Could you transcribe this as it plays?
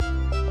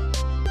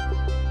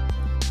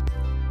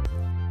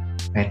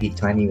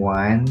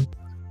2021,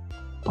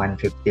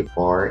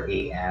 1:54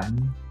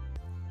 a.m.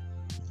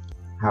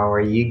 How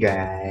are you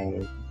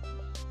guys?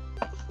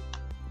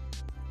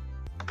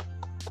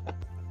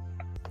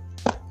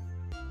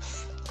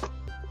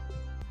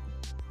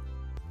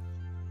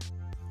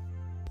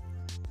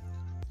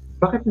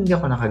 Bakit hindi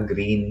ako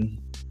naka-green?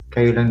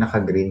 Kayo lang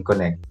naka-green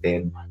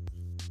connected.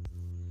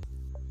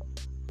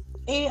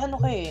 Ano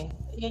ka eh.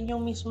 Yan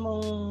yung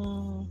mismong...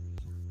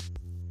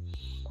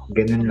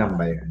 Ganun lang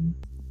ba yan?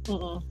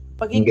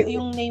 Pag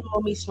yung name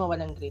mo mismo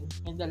walang green.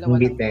 Yung dalawa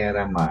Hindi lang.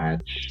 Terra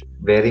match.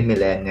 Very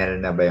millennial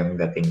na ba yung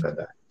dating ko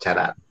doon?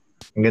 Charot.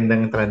 Ang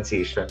gandang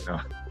transition, no?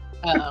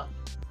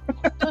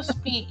 So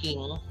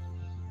speaking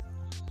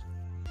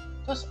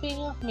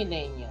of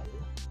millennial.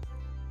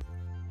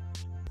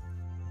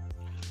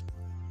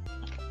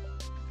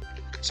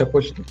 So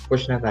push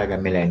na tayo,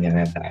 millennial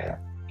na tayo.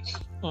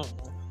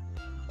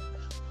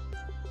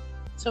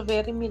 So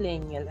very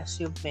millennial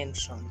as you've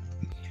mentioned.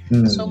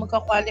 So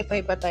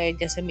magka-qualify pa tayo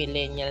dyan sa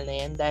millennial na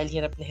yan dahil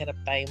hirap na hirap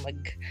tayo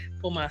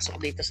pumasok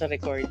dito sa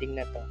recording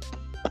na to.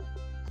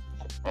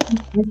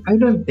 I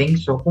don't think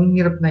so. Kung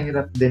hirap na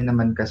hirap din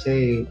naman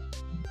kasi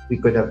we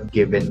could have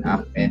given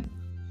up and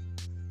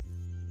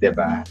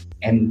diba?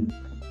 And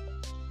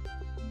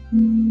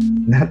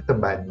not to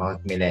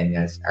badmouth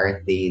millennials,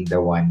 aren't they the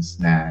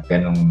ones na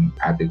ganong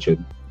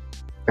attitude?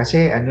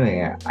 Kasi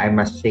I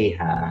must say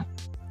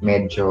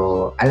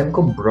medyo, alam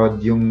ko broad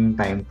yung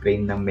time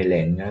frame ng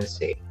millennials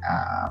eh.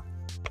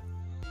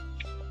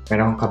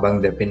 Meron ka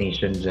bang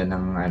definition dyan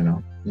ng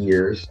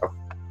years of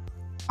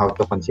how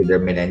to consider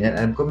millennial?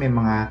 Alam ko may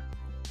mga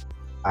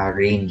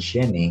range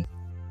yan eh.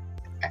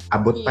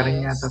 Abot pa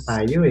rin yata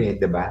tayo eh,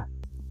 diba?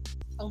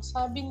 Ang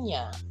sabi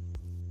niya,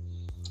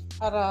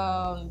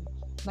 around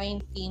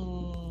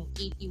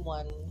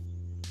 1981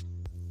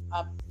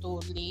 up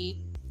to late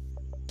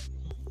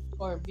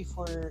or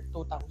before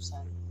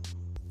 2000.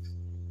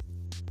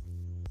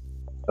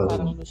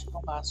 Parang doon siya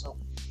papasok.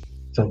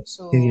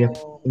 So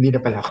hindi na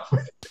pala ako.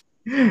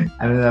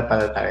 Ano na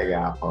pala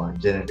talaga ako?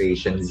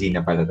 Generation Z na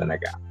pala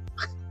talaga.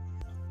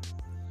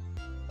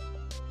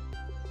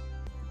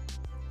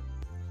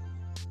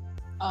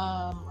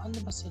 Ano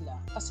ba sila?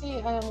 Kasi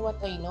what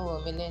I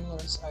know,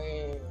 millennials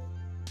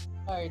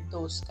are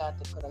those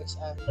categorized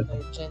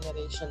under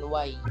Generation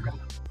Y.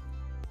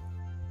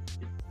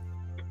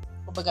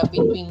 Kumbaga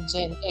between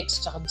Gen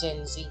X at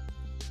Gen Z.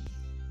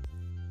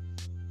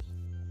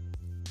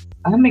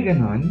 May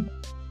ganon?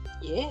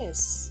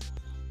 Yes.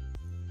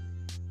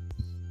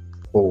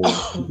 So,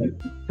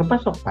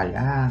 pasok pa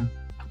lang.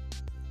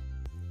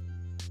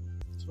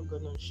 So,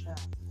 ganon siya.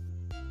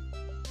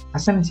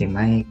 Asan si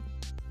Mike?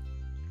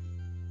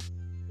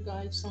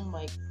 Guys, ang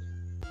Mike.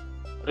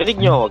 Rinig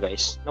nyo ako,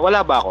 guys.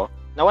 Nawala ba ako?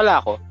 Nawala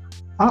ako?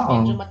 Oo.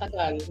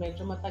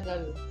 Medyo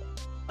matagal.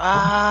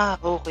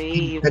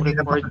 Okay.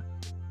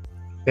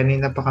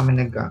 Kanina pa kami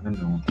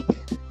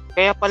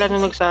Kaya pala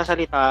nung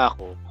nagsasalita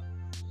ako,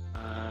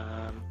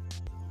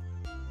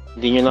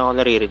 hindi nyo na ako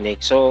naririnig.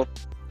 So,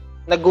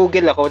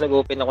 nag-open ako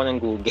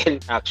ng Google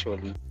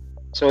actually.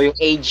 So, yung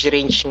age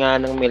range nga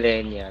ng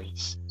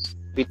millennials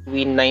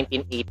between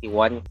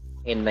 1981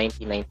 and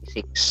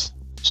 1996.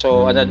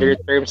 So, another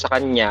term sa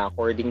kanya,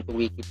 according to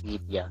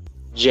Wikipedia,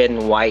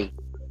 Gen Y.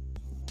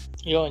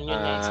 Yun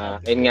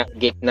nga,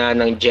 gitna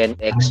ng Gen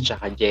X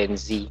tsaka Gen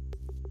Z.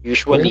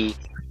 Usually,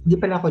 hindi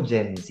pala ako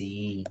Gen Z.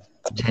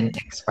 Gen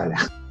X pala.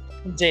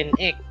 Gen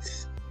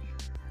X.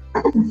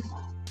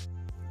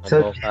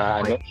 So,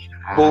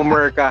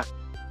 boomer ka.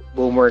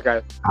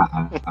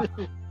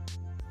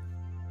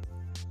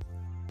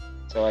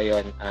 So,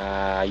 ayun.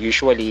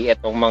 Usually,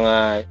 itong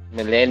mga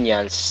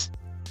millennials,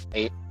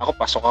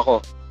 pasok ako.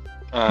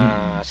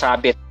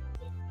 Sabit.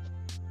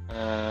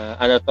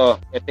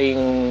 Ito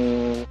yung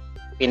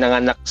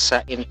pinanganak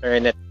sa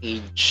internet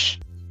age.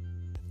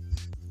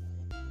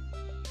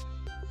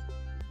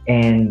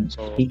 And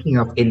speaking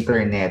of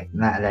internet,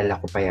 naalala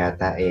ko pa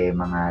yata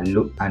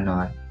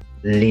mga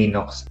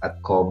Linux at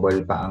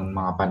COBOL pa ang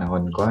mga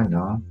panahon ko,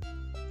 no?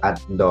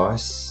 At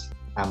DOS,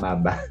 tama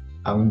ba?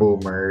 Ang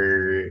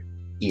boomer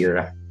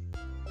era.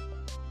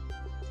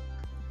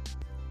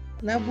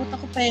 Nabuta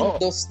ko pa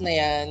yung DOS na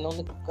yan nung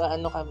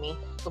kami,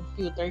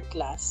 computer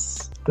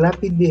class.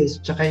 Floppy disk,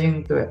 tsaka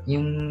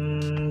yung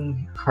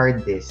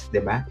hard disk,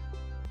 di ba?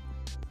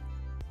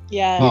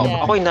 Yeah.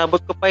 Ako, inabot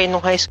ko pa yun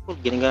nung high school.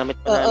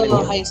 Ginagamit pa namin.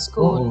 High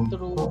school.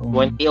 True.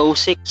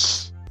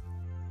 2006.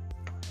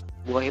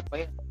 Buhay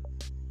pa yan.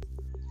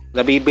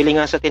 Nabibili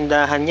nga sa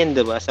tindahan yan,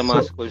 diba? Sa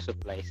mga school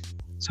supplies.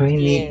 So,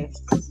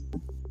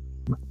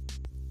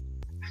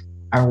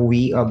 are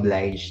we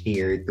obliged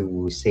here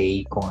to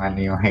say kung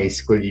ano yung high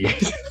school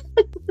years?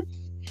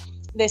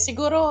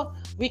 Siguro,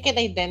 we can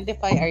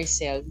identify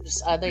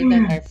ourselves other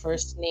than our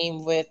first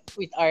name with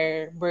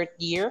our birth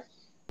year.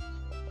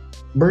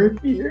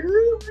 Birth year?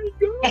 Oh my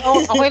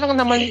God!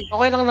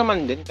 Okay lang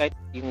naman din kahit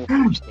yung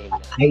first name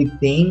na. I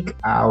think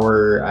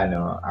our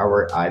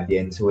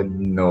audience would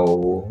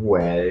know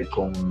well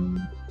kung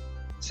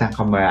saan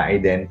ka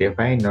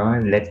ma-identify, no?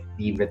 Let's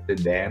leave it to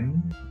them.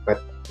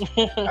 But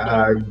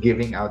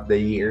giving out the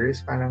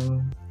years,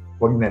 parang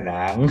wag na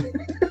lang.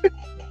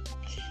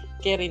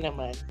 Carry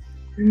naman.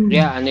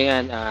 Yeah, ano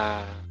yan,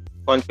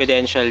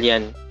 confidential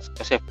yan.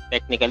 Kasi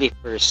technically,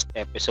 first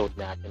episode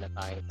natin na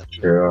tayo.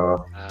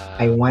 True.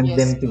 I want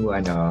Yes. them to,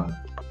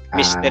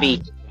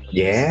 mystery.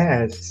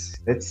 Yes.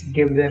 Let's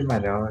give them,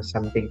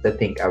 something to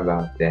think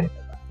about then.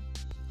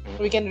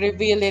 We can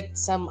reveal it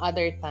some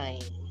other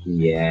time.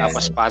 Yes.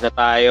 Tapos paano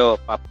tayo,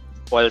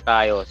 poll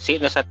tayo.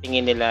 Sino sa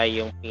tingin nila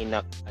yung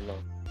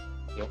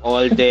yung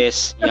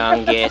oldest,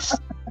 youngest,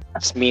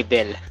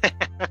 middle?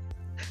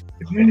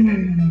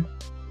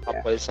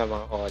 Couple sa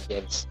mga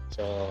audience.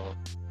 So,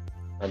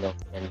 ganda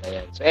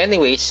yan. So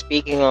anyway,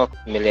 speaking of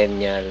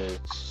millennials,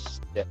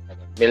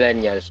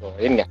 so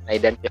yun nga,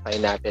 identify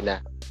natin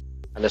na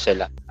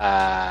sila,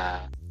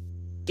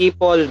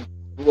 people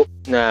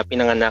na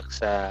pinanganak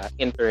sa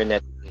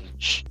internet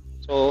age.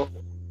 So,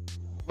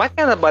 bakit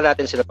na ba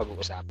natin sila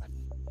pag-uusapan?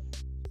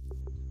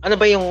 Ano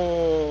ba yung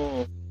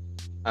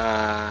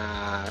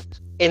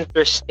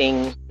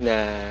interesting na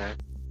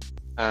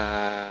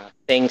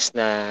things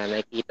na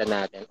nakikita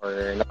natin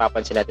or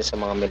napapansin natin sa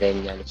mga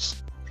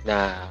millennials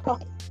na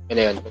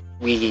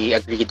we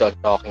agreed on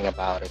talking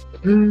about it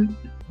today?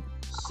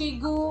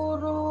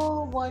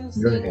 Siguro one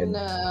thing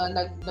na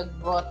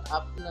nag-brought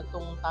up na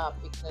tong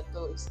topic na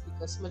to is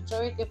because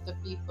majority of the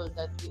people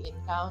that we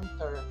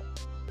encounter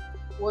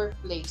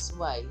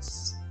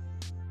workplace-wise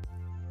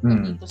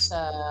dito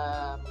sa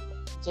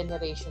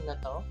generation na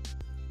to,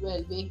 well,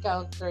 we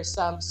encounter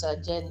some sa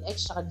Gen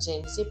X at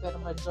Gen Z, pero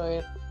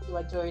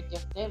majority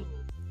of them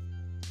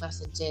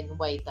nasa Gen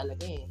Y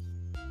talaga eh.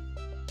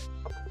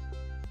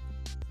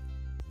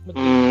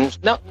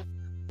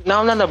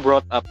 Now na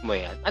brought up mo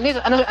yan,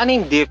 ano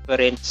yung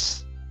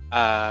difference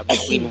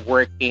between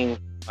working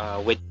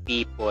with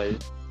people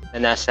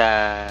na nasa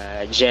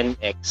Gen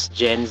X,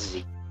 Gen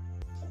Z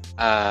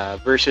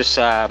versus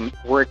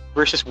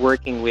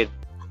working with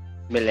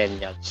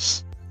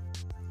millennials?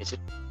 Is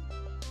it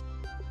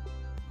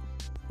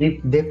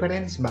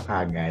difference ba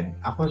kagad?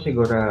 Ako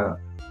siguro,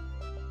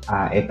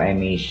 if I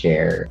may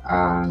share,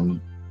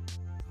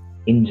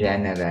 in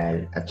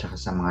general, at saka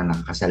sa mga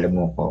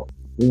nakakasalamu ko,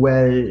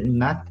 well,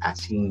 not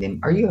asking them,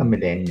 are you a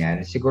millennial?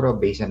 Siguro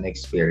based on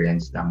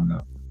experience lang, no?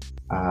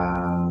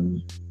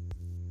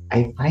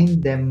 I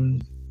find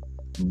them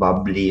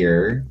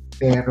bubblier,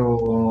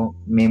 pero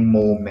may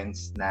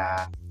moments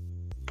na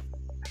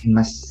I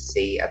must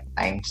say at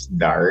times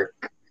dark.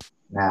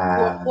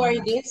 Who are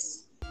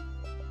this?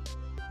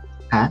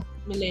 Ha?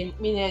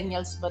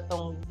 Millennials ba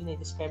tong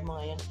dinidescribe mo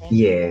ngayon, friend?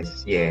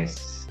 Yes.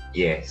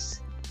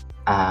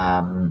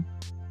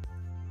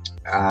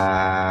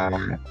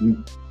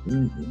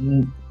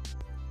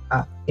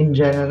 In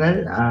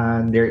general,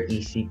 they're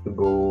easy to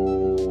go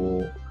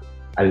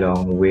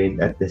along with.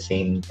 At the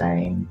same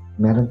time,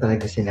 meron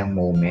talaga silang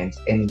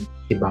moments, and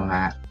diba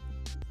nga,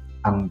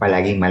 ang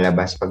palaging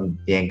malabas pag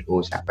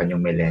usapan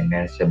yung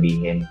millennial,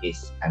 sabihin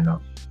is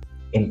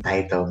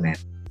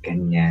entitlement,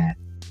 ganyan.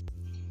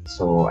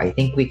 So I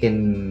think we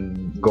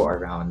can go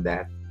around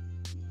that.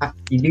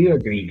 Do you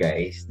agree,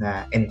 guys,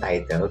 na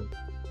entitled,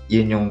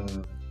 yun yung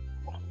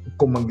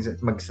kung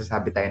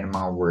magsasabi tayo ng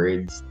mga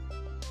words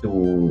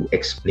to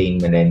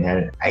explain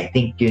millennial, I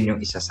think yun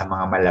yung isa sa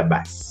mga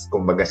malabas,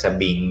 kumbaga sa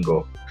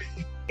bingo,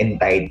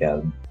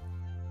 entitled.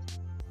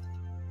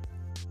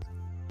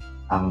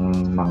 Ang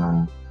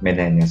mga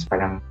millennials,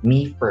 parang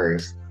me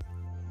first,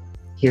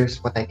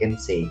 here's what I can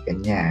say,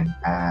 ganyan.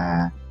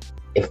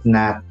 If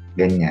not,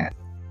 ganyan.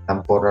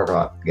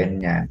 Tampurorot,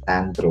 ganyan.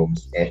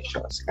 Tantrums,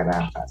 esyos,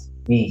 karakas.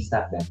 Me,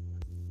 stop that.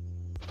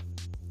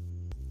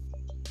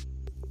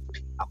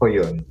 Ako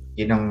yun.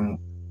 Yun ang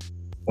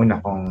una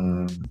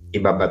kong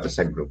ibabato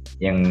sa group,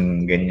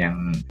 yung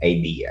ganyang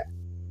idea.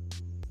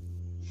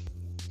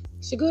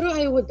 Siguro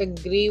I would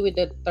agree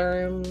with the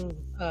term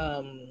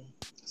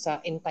sa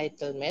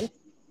entitlement.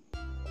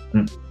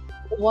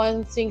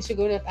 One thing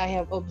siguro that I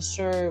have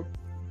observed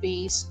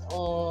based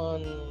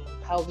on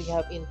how we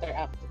have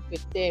interacted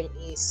with them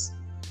is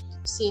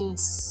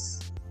since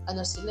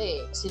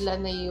sila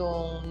na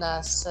yung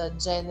nasa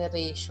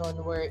generation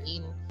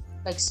wherein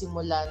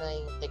nagsimula na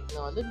yung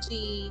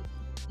technology,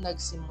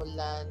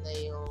 nagsimula na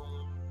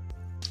yung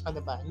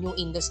new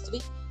industry,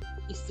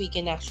 if we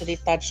can actually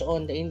touch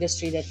on the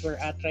industry that we're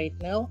at right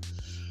now,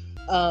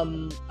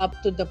 up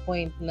to the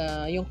point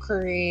na yung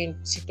current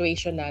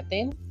situation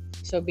natin.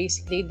 So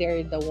basically,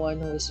 they're the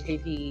one who is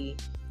really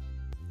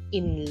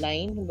in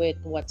line with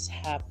what's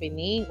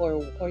happening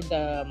or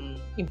the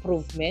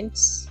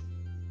improvements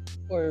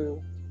or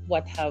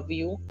what have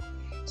you.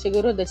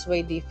 Siguro that's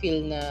why they feel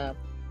na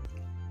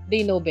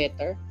they know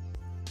better.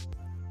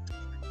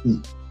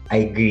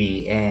 I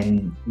agree.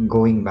 And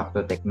going back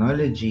to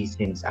technology,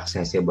 since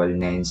accessible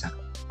na yun sa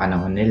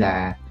panahon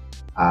nila,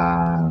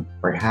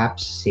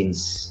 perhaps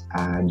since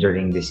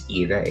during this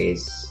era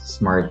is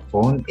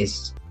smartphone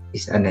is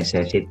a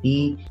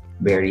necessity,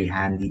 very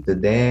handy to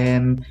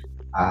them.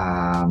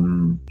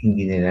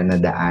 Hindi nila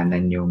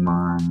nadaanan yung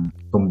mga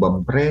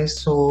tumbang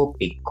preso,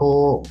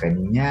 piko,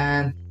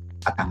 ganyan.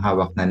 At ang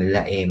hawak na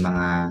nila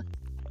mga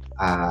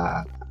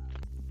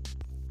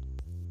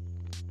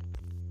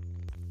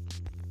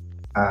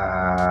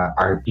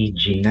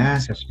RPG na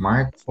sa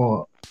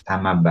smartphone.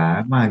 Tama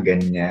ba? Mga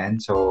ganyan.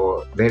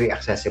 So, very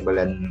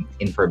accessible and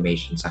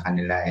information sa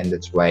kanila, and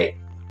that's why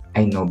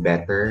I know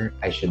better.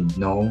 I should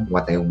know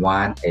what I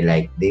want. I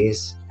like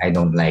this. I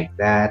don't like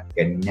that.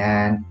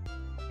 Ganyan.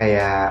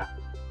 Kaya,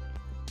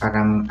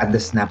 parang at the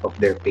snap of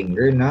their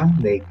finger, no?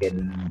 They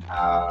can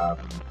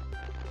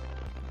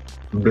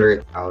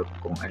blurt out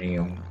kung ano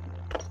yung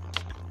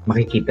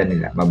makikita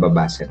nila,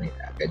 mababasa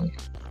nila. Ganyan.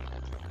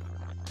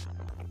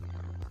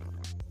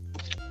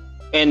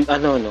 And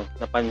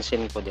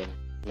napansin ko din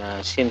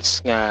na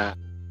since nga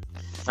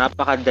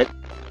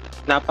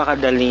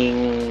napakadaling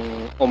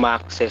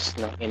umaccess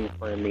ng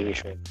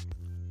information,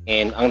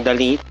 and ang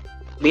dali,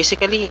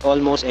 basically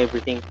almost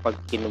everything pag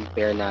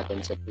kinumpare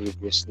natin sa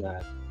previous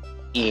na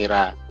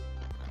era,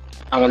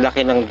 ang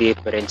laki ng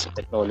difference sa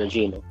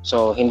technology, no?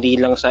 So hindi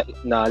lang sa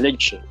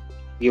knowledge,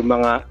 yung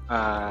mga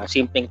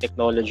simpleng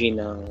technology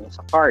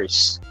sa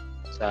cars,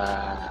 sa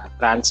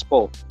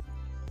transpo,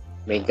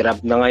 may Grab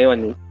na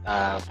ngayon,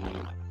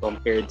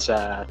 compared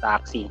sa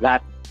taxi,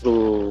 lahat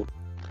through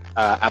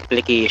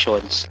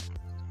applications.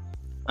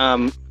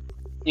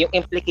 Yung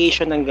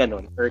implication ng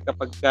ganun, or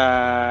kapag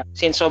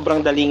since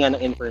sobrang dali nga ng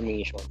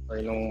information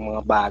or ng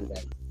mga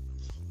bagay,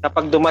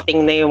 kapag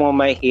dumating na yung mga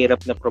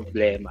mahihirap na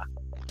problema,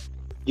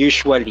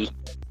 usually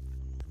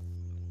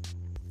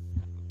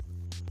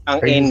ang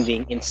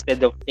ending,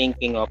 instead of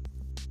thinking of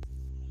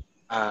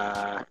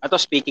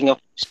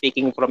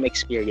speaking from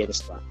experience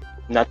pa,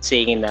 not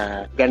saying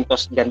na ganito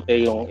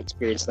yung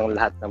experience ng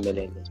lahat ng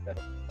millennials,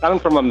 pero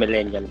coming from a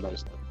millennial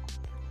myself,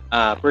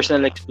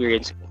 personal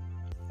experience ko,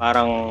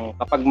 parang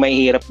kapag may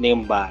hirap na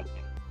yung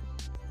bagay,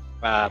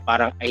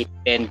 parang I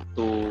tend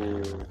to,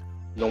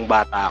 nung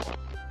bata ako,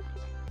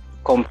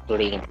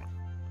 complain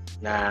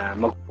na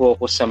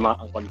mag-focus sa mga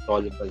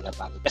uncontrollable na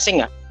bagay.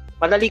 Kasi nga,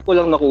 madali ko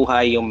lang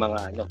nakuha yung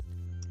mga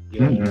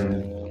yung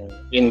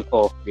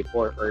info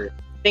before, or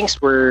things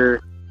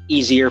were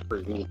easier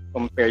for me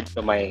compared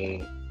to my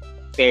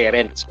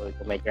parents or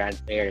to my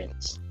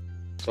grandparents.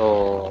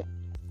 So,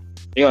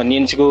 yun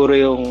siguro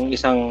yung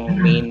isang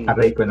main...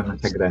 Aray ko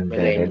naman sa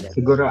grandparents.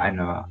 Siguro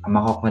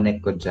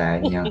mako-connect ko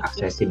dyan yung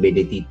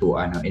accessibility to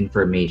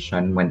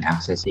information when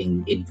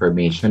accessing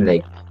information.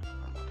 Like,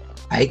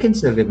 I can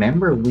still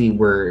remember we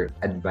were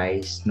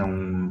advised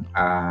nung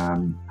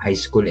high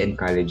school and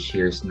college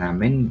years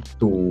namin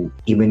to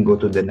even go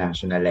to the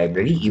National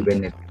Library,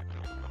 even if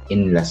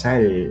in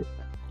Lasal,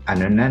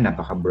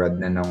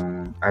 napaka-broad na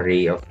nung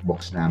array of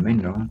books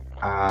namin, no?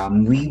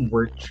 We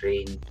were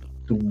trained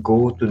to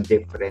go to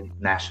different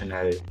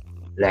national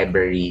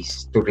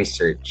libraries to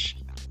research.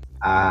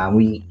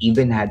 We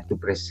even had to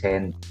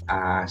present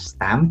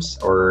stamps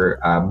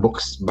or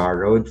books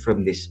borrowed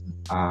from these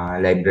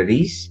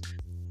libraries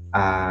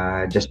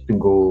just to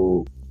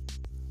go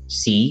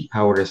see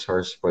how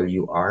resourceful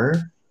you are.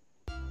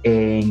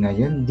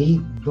 Ngayon, they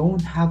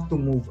don't have to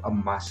move a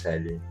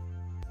muscle.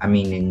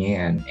 Aminin niyo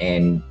yan.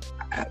 And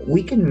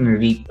we can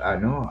reap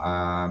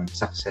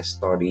success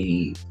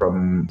story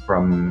from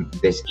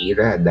this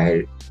era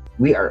dahil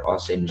we are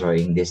also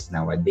enjoying this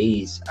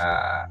nowadays.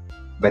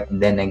 But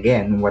then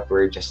again, what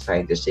we're just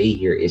trying to say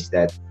here is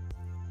that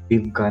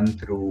we've gone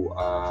through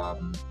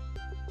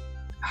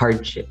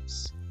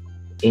hardships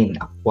in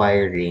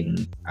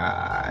acquiring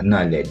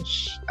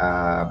knowledge.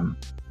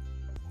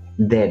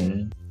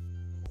 Then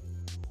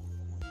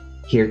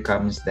here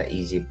comes the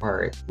easy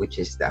part, which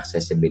is the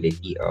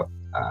accessibility of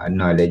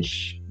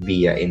knowledge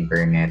via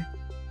internet,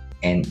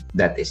 and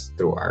that is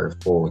through our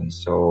phone.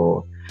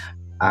 So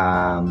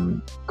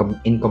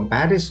in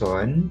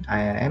comparison,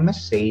 I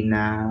must say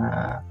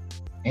na,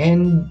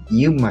 and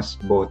you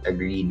must both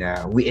agree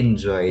na we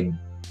enjoyed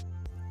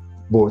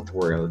both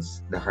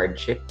worlds, the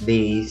hardship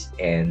days,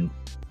 and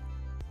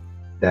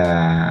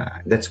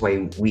that's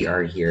why we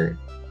are here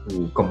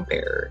to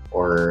compare,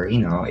 or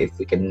if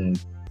we can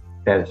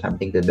tell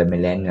something to the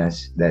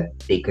millennials that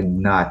they could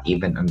not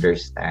even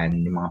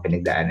understand yung mga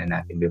pinagdaanan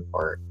natin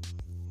before.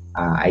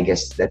 I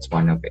guess that's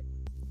one of it.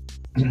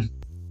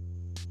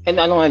 And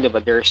diba,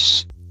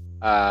 there's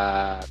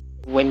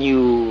when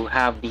you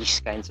have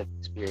these kinds of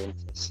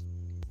experiences,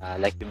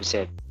 like you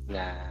said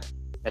na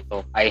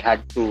I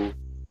had to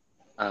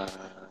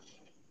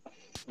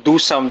do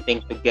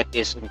something to get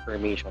this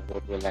information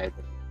go to the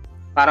library.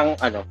 Parang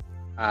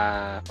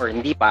or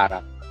hindi,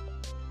 para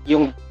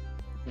yung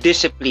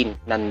discipline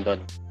nandun.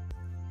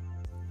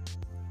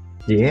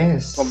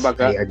 Yes.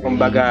 Kumbaga, yes.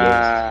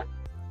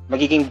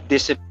 Magiging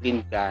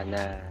discipline ka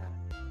na,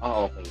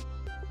 okay.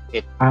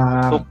 It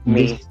took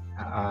me.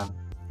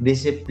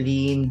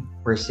 Discipline,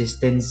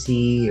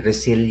 persistency,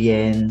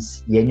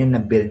 resilience, yan yung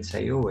na-build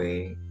sa'yo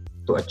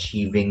to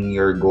achieving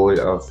your goal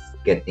of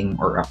getting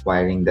or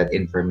acquiring that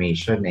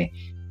information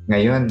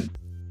Ngayon,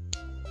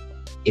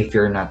 if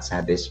you're not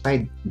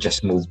satisfied,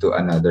 just move to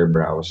another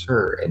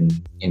browser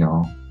and,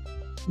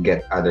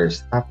 get other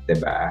stuff,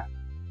 diba?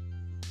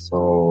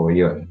 So,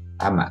 yun.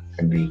 Tama.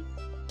 Agree.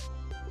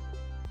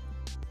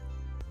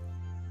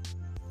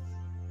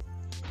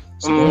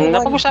 Siguro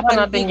Napag-usapan one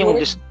natin big yung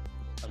word.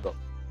 Go.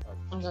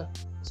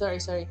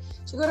 Sorry.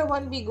 Siguro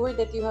one big word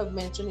that you have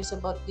mentioned is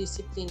about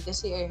discipline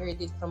kasi I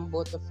heard it from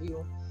both of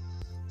you.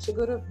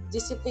 Siguro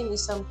discipline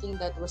is something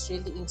that was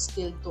really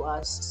instilled to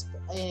us,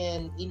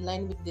 and in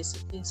line with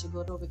discipline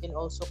siguro we can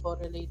also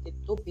correlate it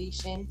to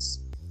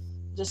patience,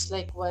 just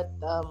like what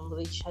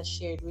Rich has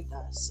shared with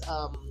us.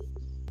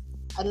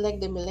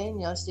 Unlike the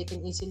millennials, they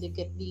can easily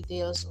get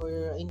details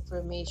or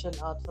information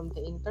out from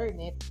the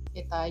internet.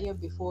 Tayo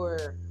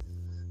before,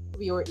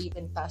 we were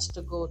even tasked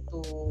to go to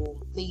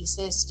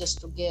places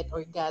just to get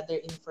or gather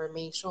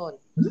information.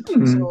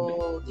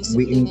 So,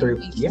 discipline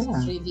and patience is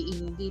Yeah. really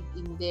indeed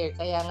in there.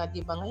 Kaya nga,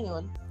 di ba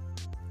ngayon,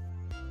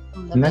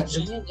 Not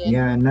na-mention just nyo din.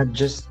 yeah, not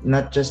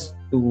just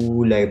to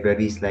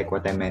libraries like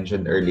what I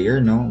mentioned earlier,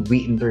 no?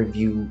 We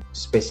interview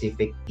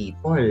specific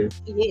people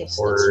Yes, that's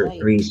or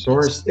right.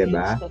 resource, Experience 'di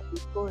ba? that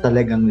before.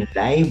 Talagang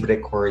live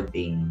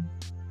recording.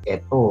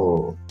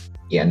 Ito,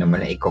 ano mo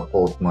na,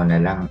 i-quote mo na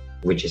lang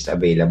which is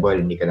available,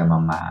 hindi ka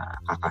naman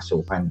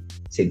makakasuhan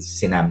since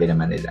sinabi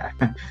naman nila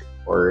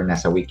or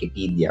nasa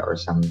Wikipedia or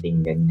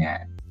something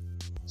ganyan.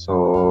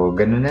 So,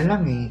 ganun na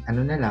lang eh.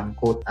 Ano na lang,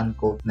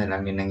 quote-unquote na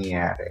lang yung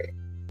nangyayari.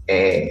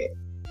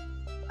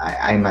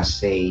 I must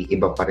say,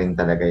 iba pa rin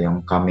talaga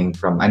yung coming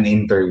from an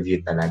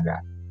interview talaga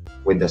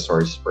with the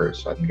source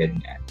person,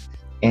 ganyan.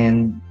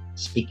 And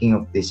speaking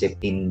of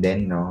discipline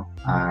din, no,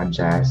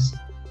 Jazz,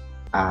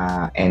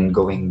 and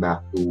going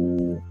back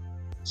to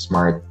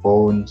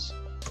smartphones,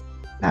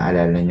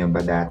 naalala nyo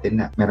ba dati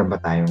na meron ba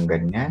tayong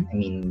ganyan? I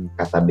mean,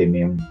 katabi mo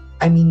yung,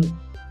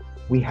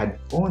 we had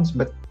phones,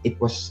 but it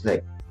was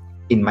like,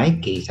 in my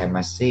case, I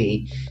must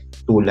say,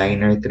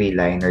 2-liner,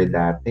 3-liner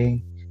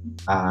dati.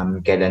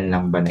 Kailan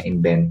lang ba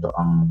na-invento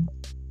ang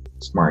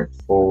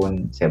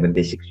smartphone,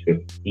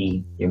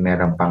 7650, yung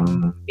meron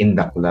pang in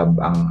the club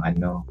ang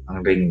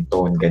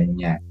ringtone,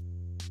 ganyan.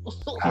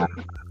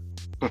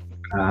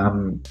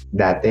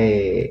 Dati,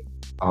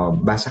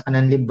 basa ka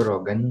ng libro,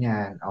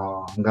 ganyan,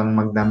 hanggang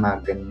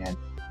magdamag, ganyan.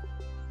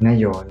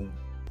 Ngayon,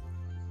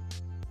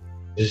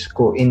 just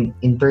go, in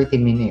 30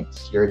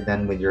 minutes, you're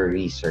done with your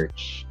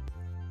research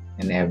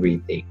and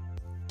everything.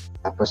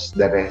 Tapos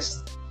the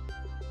rest,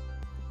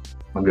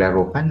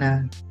 maglaro ka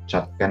na,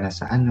 chat ka na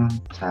sa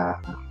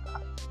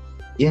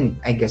yun,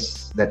 I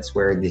guess that's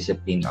where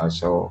discipline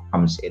also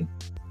comes in.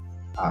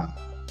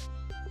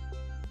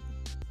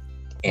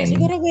 And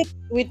siguro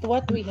with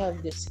what we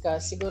have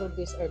discussed, siguro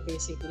these are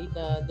basically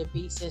the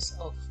basis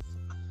of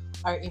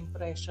our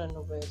impression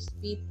with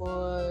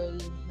people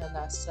na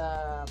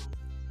nasa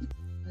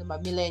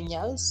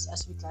millennials,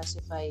 as we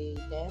classify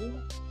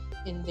them,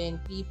 and then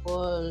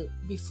people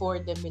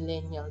before the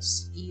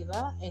millennials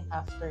era and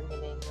after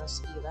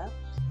millennials era.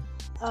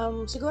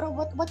 Siguro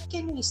what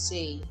can we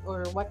say,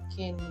 or what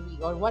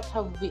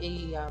have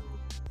we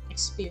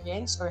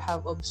experienced or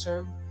have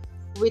observed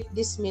with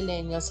these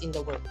millennials in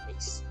the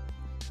workplace?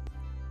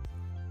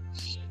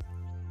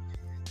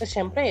 So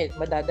syempre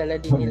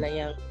madadala din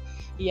nila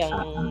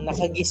yung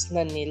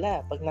nakagisnan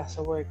nila pag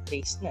nasa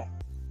workplace na.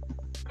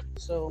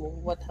 So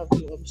what have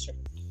you observed?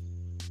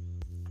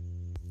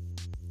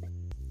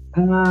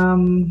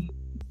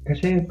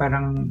 Kasi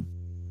parang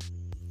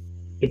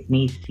it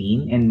may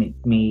seem and it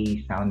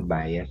may sound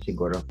biased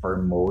siguro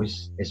for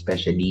most,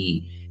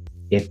 especially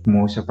if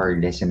most of our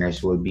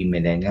listeners will be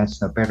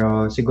millennials, no?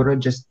 Pero siguro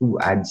just to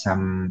add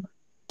some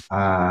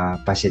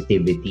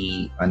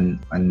positivity on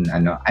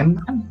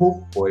I'm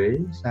hopeful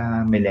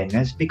sa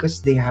millennials because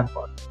they have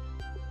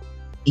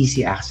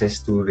easy access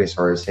to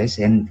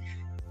resources, and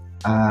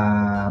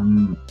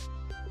I'm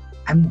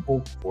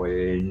hopeful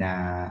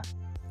na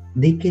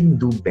they can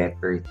do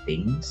better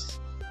things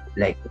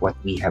like what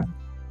we have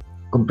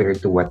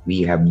compared to what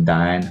we have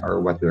done or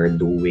what we're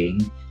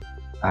doing,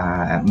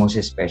 most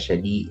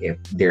especially if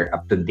they're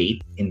up to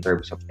date in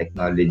terms of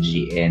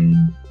technology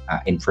and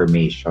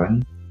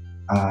information.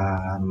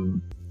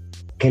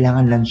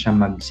 Kailangan lang siya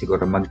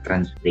siguro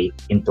mag-translate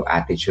into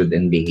attitude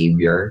and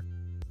behavior.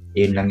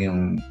 Yun lang yung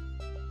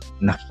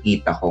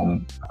nakikita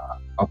kong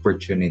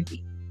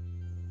opportunity.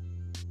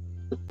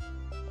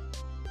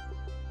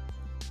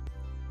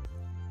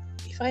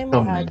 If I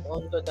may add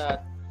on to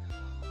that,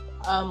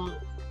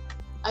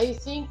 I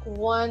think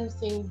one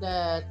thing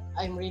that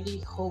I'm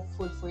really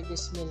hopeful for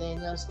these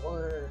millennials,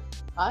 or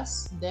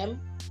us, them,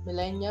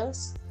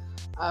 millennials,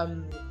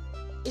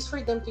 is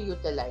for them to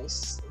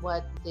utilize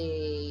what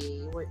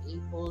they were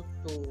able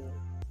to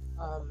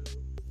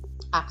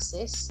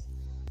access.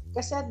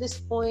 Kasi at this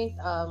point,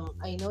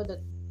 I know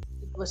that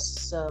it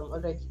was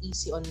already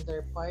easy on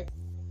their part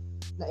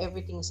na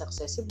everything is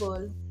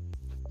accessible.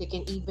 They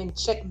can even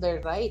check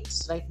their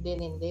rights right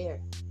then and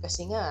there.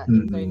 Kasi nga,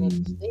 internet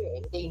is there.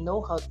 And they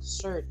know how to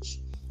search.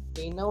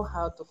 They know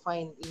how to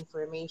find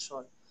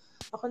information.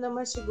 Ako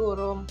naman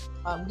siguro,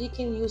 they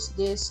can use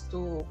this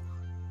to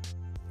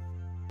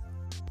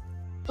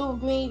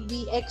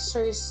maybe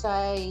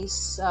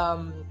exercise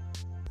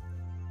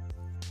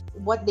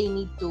what they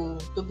need to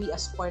be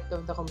as part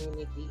of the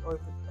community or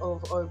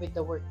with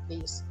the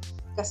workplace.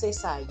 Kasi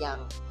sayang.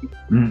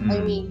 I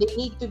mean, they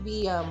need to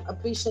be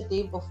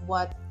appreciative of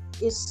what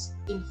is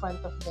in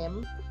front of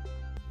them.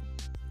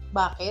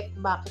 Bakit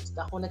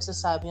ako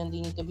nagsasabi na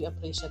they need to be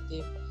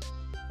appreciative?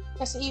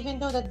 Kasi even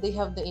though that they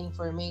have the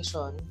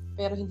information,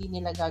 pero hindi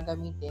nila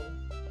gagamitin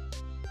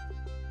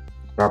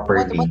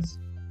properly.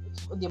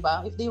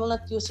 Diba? If they will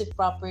not use it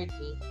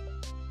properly,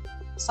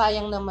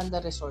 sayang naman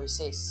the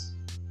resources.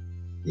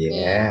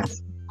 Yeah.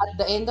 And at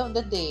the end of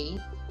the day,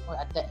 or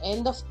at the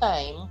end of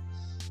time,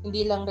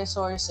 hindi lang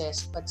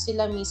resources, but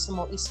sila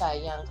mismo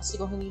isayang. Kasi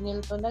kung hindi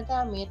nila ito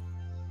nagamit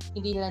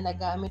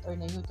or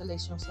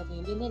na-utilize yung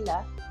sarili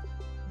nila,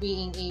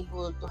 being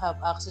able to have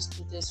access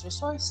to these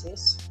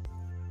resources,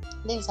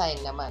 then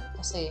sayang naman.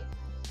 Kasi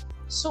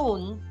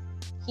soon,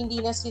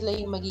 hindi na sila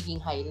yung magiging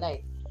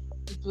highlight.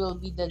 It will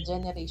be the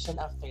generation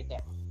after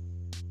them.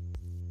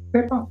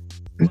 Pero,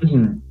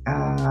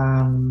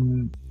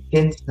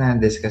 since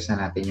na-discuss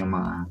na natin yung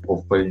mga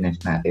hopefulness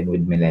natin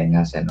with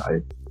millennials and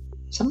all,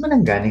 saan ba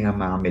nanggaling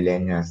ang mga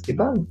millennials?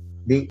 Diba,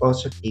 they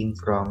also came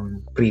from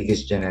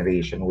previous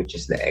generation, which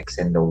is the X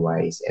and the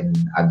Ys and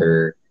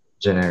other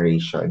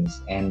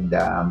generations. And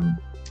aren't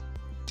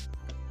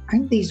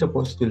they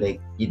supposed to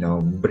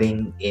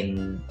bring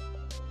in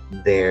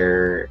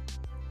their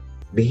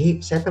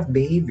set of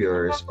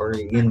behaviors or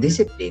yung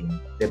discipline,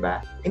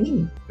 diba? I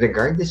mean,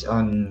 regardless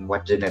on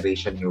what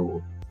generation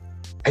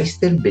I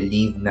still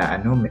believe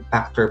na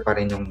factor pa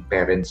rin yung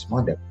parents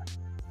mo, diba?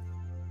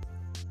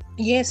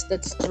 Yes,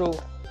 that's true.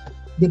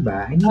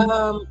 Diba? I mean,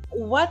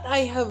 what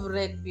I have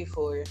read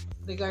before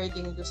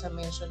regarding do sa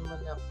mention mo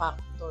na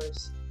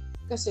factors,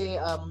 kasi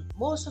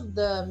most of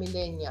the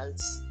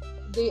millennials,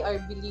 they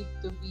are believed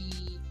to be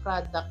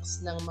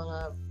products ng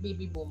mga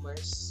baby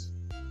boomers.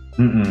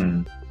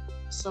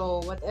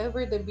 So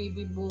whatever the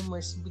baby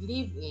boomers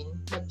believe in,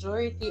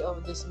 majority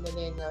of these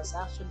millennials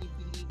actually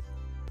believe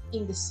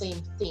in the same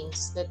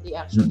things that they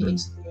actually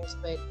experienced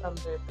from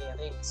their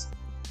parents.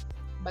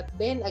 But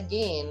then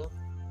again,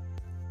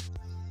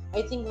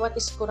 I think what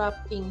is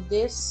corrupting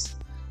this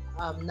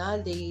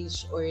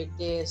knowledge or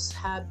these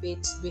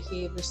habits,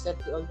 behaviors that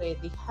they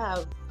already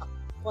have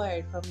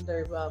acquired from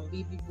their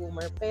baby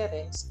boomer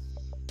parents,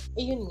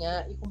 ayun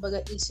nga,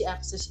 kumbaga easy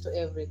access to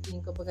everything.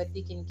 Kumbaga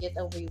they can get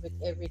away with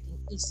everything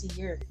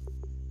easier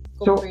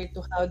compared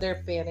to how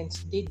their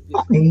parents did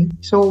before. Okay,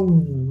 so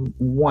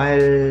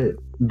while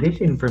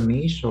this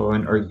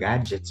information or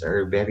gadgets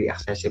are very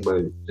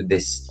accessible to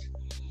this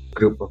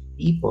group of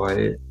people,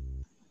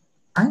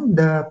 aren't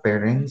the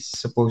parents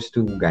supposed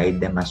to guide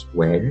them as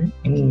well?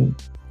 I mean,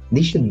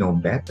 they should know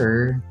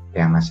better.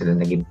 Kaya nga sila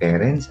naging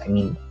parents. I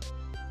mean,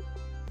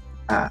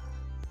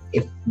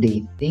 if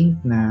they think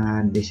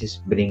na this is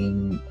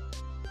bringing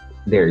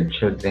their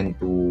children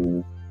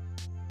to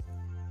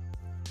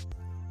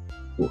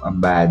a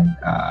bad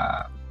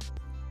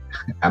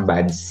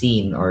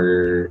scene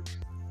or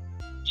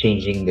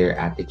changing their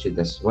attitude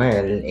as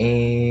well,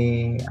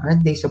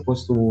 aren't they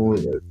supposed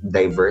to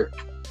divert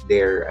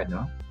their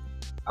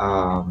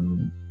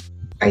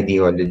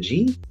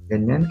ideology?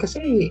 Ganyan.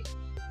 Kasi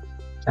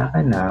sa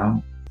akin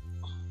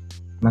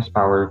mas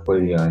powerful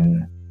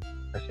yon.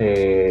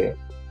 Kasi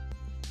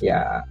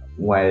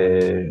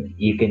while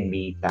you can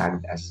be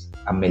tagged as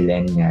a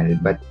millennial,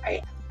 but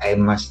I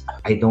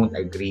don't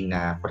agree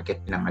na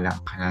porket pinangalan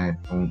ka na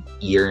itong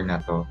year na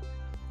to,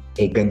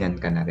 ganyan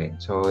ka na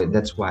rin. So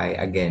that's why,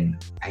 again,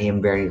 I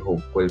am very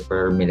hopeful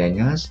for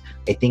millennials.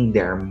 I think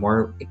they are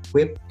more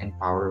equipped and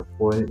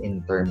powerful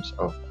in terms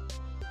of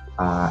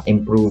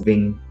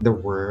improving the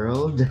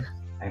world,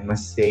 I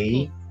must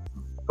say,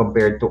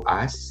 compared to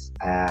us.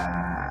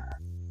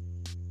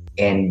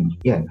 And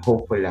yan,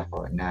 hopeful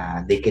ako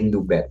na they can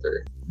do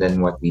better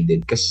than what we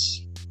did.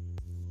 Kasi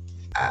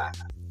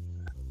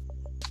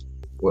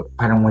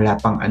parang wala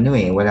pang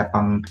wala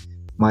pang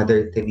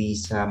Mother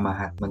Teresa,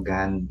 Mahatma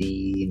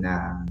Gandhi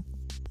na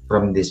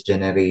from this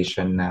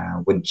generation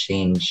na would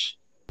change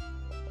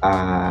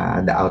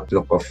the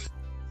outlook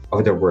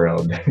of the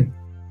world.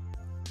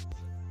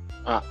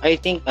 I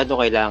think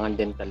kailangan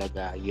din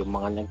talaga yung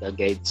mga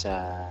nag-guide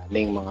sa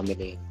mga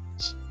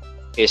millennials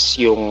is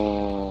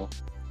yung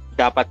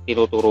dapat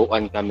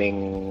tinuturuan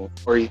kaming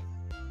or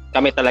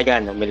kami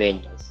talaga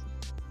millennials.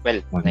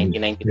 Well,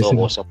 1992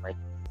 ako, so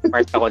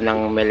part ako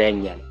ng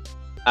millennial.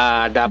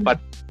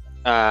 Dapat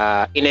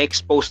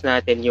ina-expose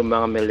natin yung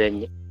mga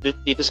millennial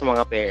dito sa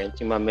mga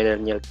parents, yung mga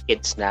millennial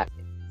kids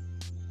natin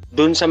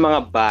dun sa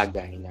mga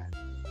bagay na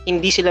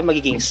hindi sila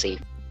magiging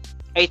safe.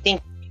 I think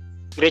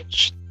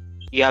Rich,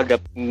 you have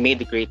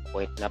made a great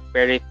point na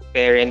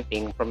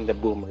parenting from the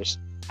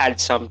boomers had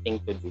something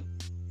to do.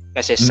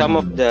 Kasi some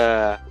of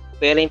the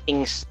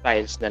parenting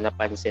styles na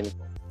napansin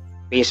ko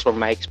based from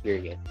my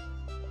experience,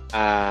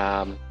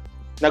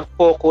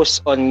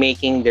 nag-focus on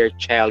making their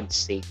child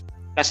safe.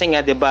 Kasi nga,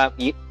 di ba,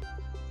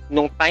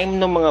 nung time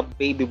ng mga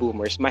baby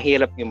boomers,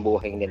 mahirap yung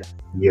buhay nila.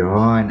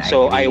 Yun,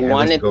 so I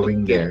wanted to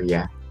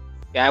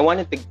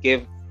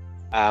give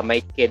my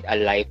kid a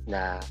life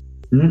na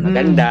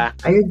maganda,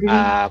 I agree.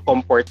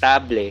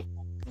 komportable.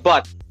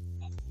 But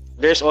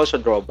there's also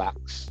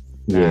drawbacks.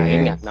 Na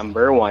yun nga, Yes.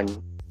 number one,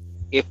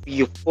 if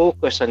you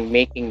focus on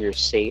making your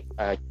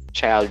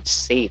child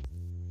safe,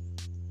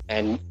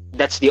 and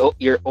that's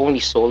your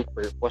only sole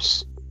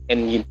purpose,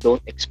 and you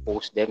don't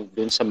expose them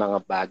dun sa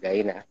mga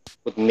bagay na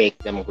would make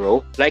them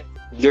grow, like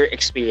your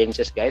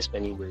experiences, guys,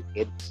 when you were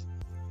kids,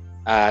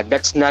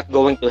 that's not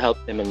going to help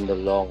them in the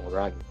long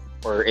run,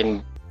 or in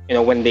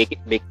when they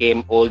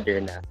became older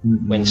na,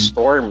 when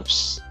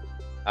storms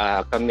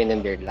come in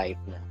their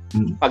life na,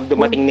 pag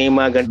dumating na yung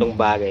mga gantong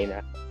bagay na,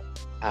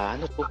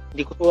 ano to,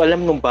 hindi ko to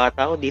alam nung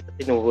bata ako, dito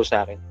tinuro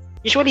sa akin.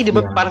 Usually, di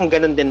ba, parang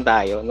ganun din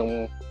tayo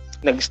nung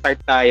nag-start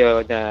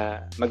tayo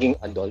na maging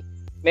adult.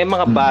 May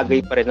mga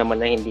bagay pa rin naman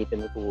na hindi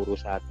tinuturo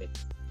sa atin,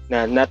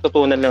 na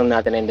natutunan lang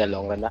natin in the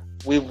long run na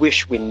we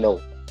wish we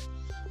know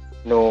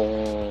nung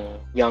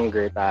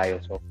younger tayo.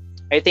 So,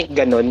 I think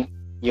ganun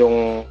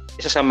yung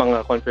isa sa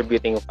mga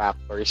contributing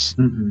factors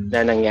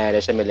na nangyari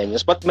sa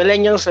millennials. But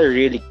millennials are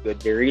really good.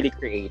 They're really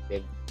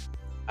creative.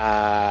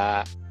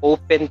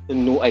 Open to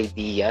new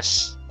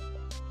ideas,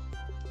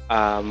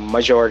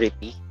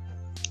 majority.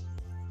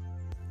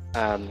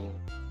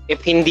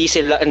 If hindi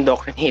sila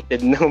indoctrinated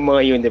ng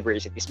mga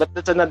universities, but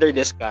that's another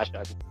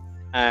discussion.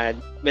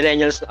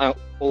 Millennials,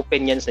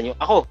 open yan sa inyo.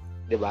 Ako,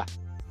 di ba,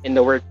 in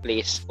the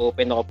workplace,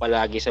 open ako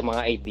palagi sa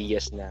mga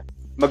ideas na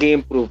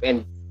mag-improve,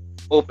 and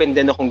open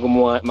din akong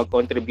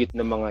mag-contribute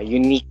ng mga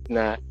unique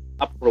na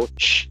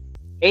approach.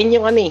 Ayun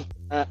yung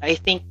I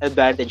think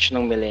advantage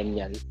ng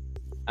millennial.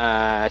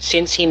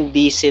 Since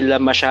hindi sila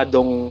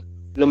masyadong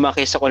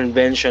lumaki sa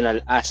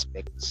conventional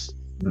aspects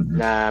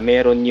na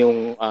meron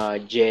yung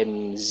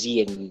Gen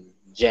Z and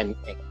Gen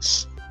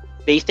X,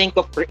 they think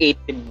of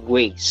creative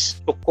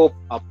ways to cope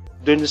up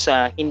dun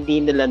sa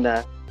hindi nila na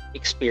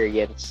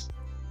experience,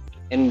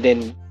 and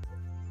then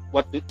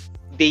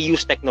they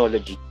use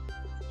technology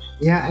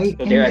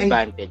to their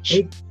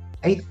advantage.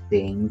 I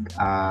think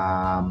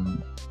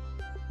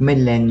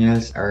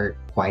millennials are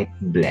quite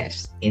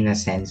blessed in a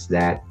sense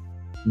that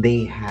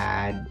they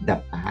had the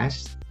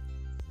past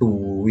to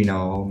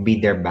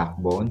be their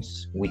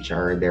backbones, which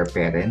are their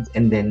parents,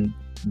 and then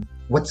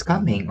what's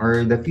coming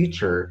or the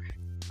future,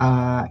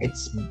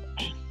 it's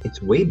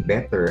way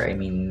better. I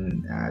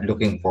mean,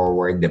 looking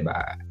forward,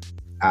 diba,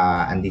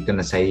 andito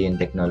na sa'yo yung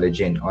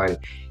technology and all.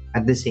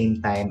 At the same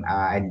time,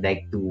 I'd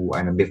like to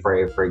before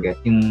I forget,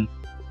 yung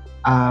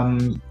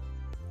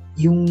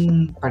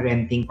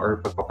parenting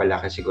or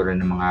pagpapalaki siguro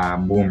ng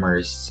mga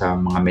boomers sa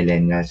mga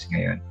millennials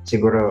ngayon,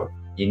 siguro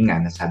yun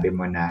nga, nasabi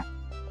mo na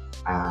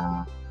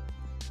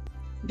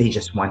they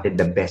just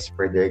wanted the best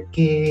for their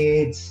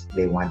kids.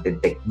 They wanted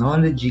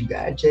technology,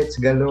 gadgets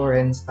galore,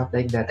 and stuff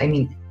like that. I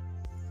mean,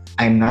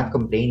 I'm not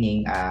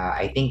complaining.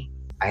 I think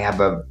I have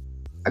a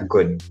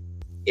good,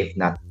 if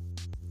not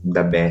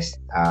the best,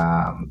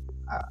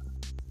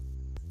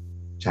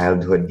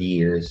 childhood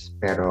years.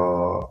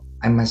 Pero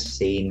I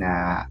must say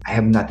na I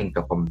have nothing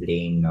to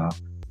complain, no?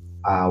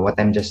 What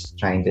I'm just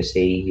trying to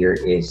say here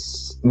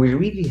is we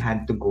really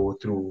had to go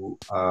through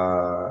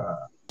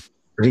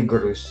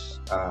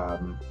rigorous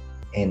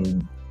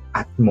and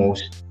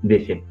utmost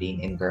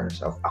discipline in terms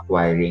of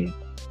acquiring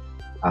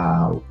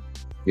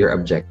your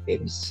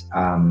objectives.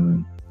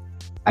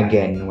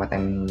 Again, what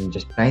I'm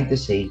just trying to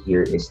say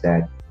here is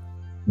that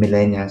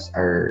millennials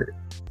are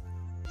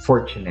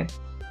fortunate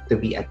to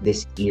be at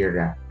this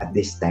era, at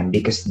this time,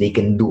 because they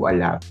can do a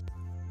lot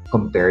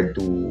compared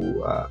to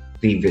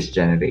previous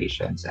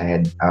generations I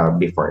had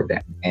before them.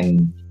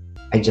 And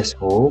I just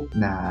hope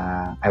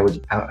na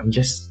I'm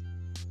just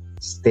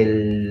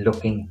still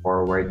looking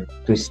forward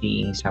to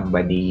seeing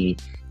somebody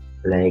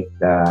like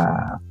the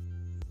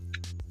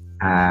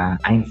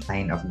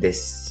Einstein of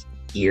this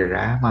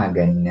era, mga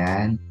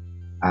ganyan.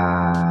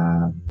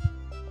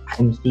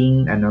 I'm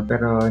seeing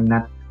pero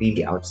not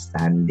really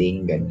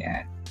outstanding,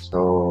 ganyan.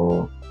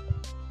 So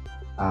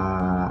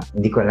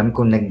hindi ko alam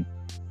kung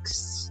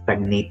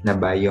nag-stagnate na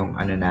ba yung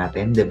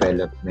natin,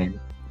 development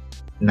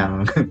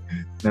ng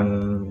ng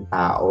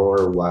tao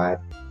or what.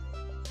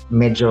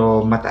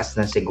 Medyo mataas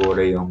na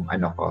siguro yung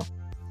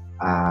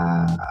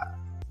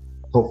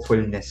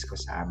hopefulness ko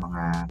sa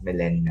mga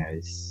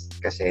millennials,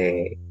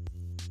 kasi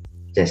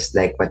just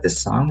like what the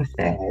song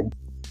said,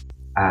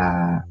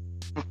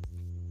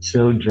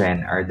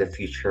 children are the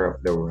future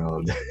of the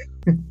world.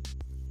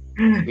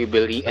 We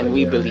believe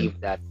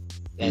that,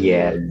 and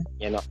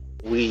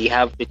we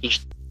have to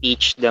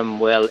teach them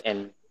well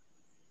and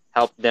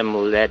help them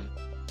lead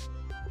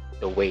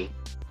the way.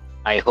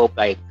 I hope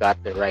I got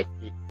the right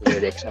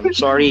lyrics. I'm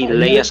sorry,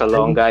 Leia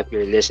Salonga, if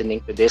you're listening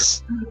to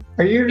this.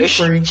 Are you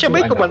referring to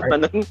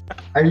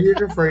Are you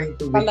referring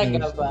to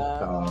Whitney's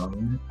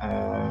song?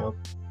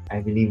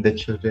 I believe the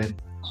children.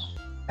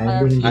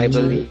 I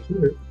believe.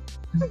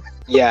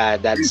 Yeah,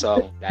 that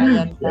song.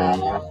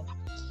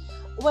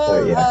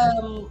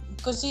 Well,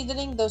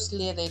 considering those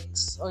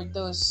lyrics or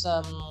those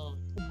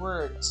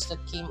words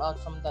that came out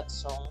from that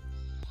song,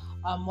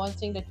 one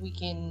thing that we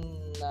can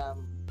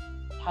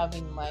have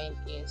in mind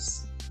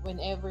is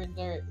whenever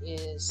there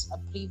is a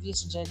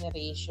previous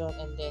generation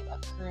and then a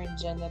current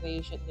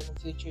generation and a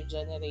future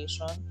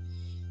generation,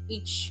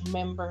 each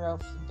member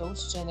of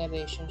those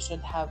generations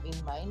should have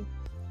in mind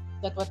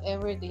that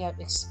whatever they have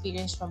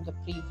experienced from the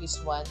previous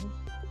one,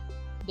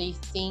 they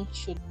think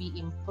should be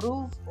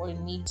improved or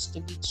needs to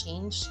be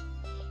changed,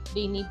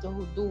 they need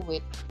to do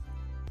it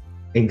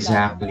lalo na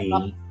Exactly.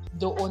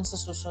 doon sa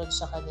susunod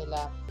sa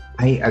kanila.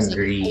 I Kasi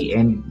agree.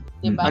 And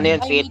diba? Ano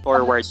yan, I pay it need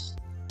forward.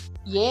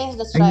 Yes,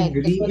 that's I right.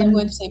 That's agree. what I'm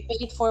going And to say.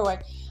 Pay it forward.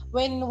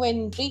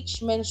 When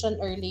Rich mentioned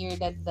earlier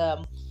that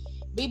the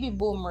baby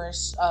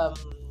boomers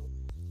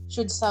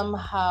should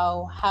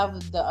somehow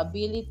have the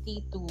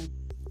ability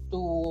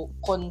to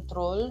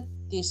control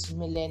these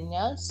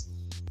millennials,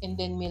 and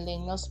then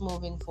millennials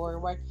moving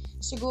forward,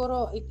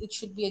 siguro it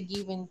should be a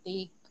give and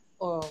take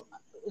or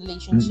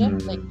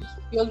relationship. Like,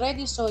 mm-mm, you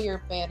already saw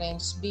your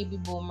parents, baby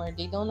boomer,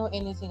 they don't know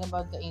anything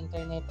about the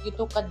internet. You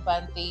took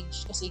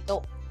advantage kasi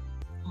ikaw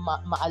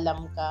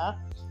maalam ka.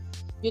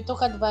 You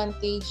took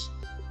advantage,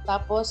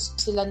 tapos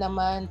sila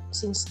naman,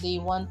 since they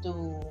want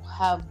to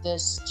have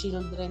this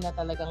children na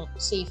talagang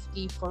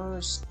safety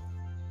first,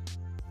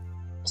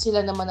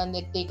 sila naman ang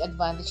nag-take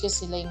advantage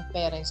kasi sila yung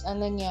parents.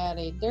 Ang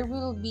nangyari, there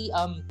will be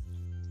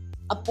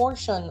a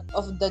portion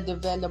of the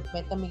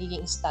development na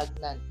magiging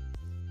stagnant,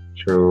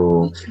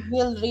 true. which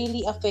will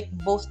really affect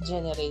both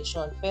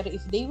generation. Pero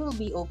if they will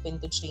be open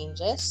to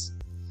changes,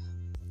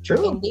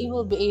 True. and they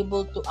will be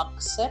able to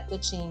accept the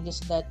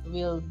changes that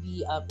will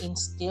be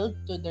instilled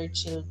to their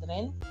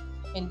children,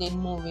 and then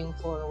moving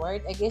forward,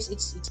 I guess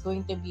it's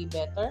going to be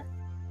better,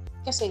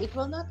 kasi it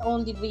will not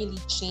only really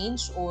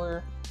change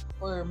or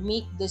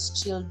make these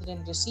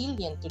children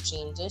resilient to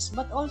changes,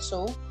 but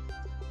also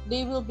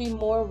they will be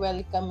more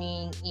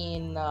welcoming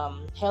in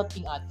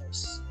helping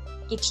others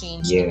to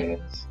change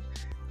and Yes.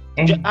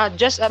 And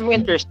Just I'm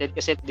interested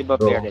kasi 'di ba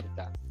Go. parent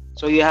ka.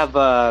 So you have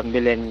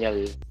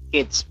millennial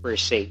kids per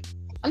se.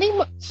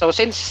 So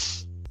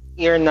since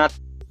you're not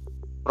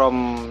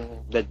from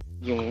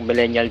yung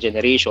millennial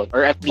generation,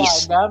 or at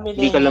least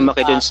hindi ka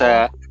lumaki dun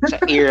sa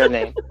era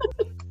na yun.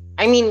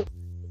 I mean,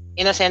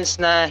 in a sense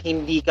na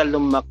hindi ka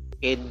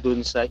lumaki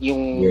dun sa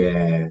yung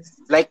yes.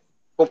 like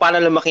kung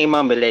paano lumaki yung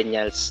mga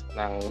millennials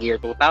ng year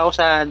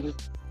 2000,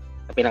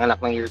 na pinanganak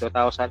ng year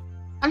 2000.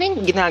 Ano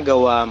yung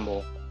ginagawa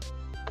mo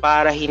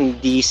para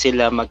hindi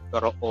sila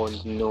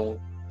magkaroon nung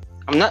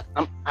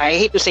I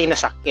hate to say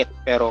nasakit,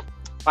 pero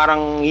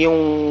parang yung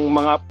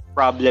mga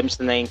problems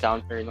na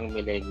na-encounter ng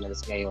millennials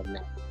ngayon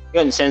na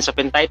yun, sense of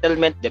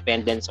entitlement,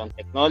 dependence on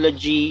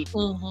technology,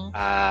 ano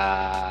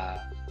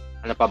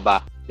pa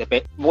ba?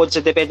 Bukod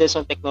sa dependence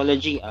on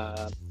technology,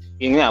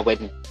 yun nga,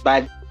 when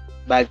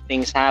bad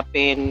things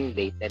happen,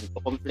 they tend to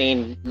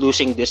complain,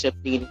 losing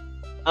discipline.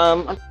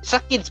 Sa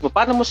kids mo,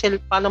 paano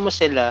mo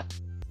sila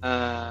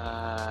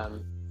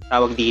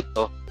tawag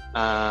dito,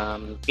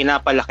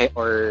 pinapalaki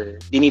or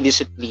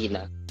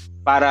dinidisiplina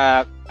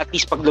para at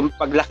least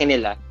paglaki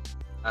nila,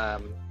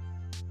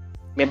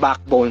 may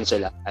backbone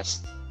sila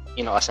as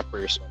a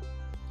person.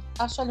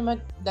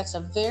 Actually, that's a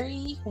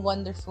very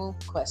wonderful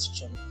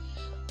question.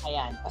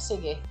 Ayan.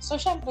 Sige. So,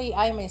 syempre,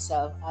 I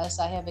myself,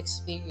 as I have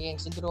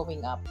experienced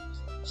growing up,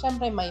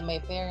 syempre, my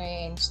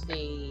parents,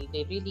 they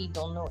really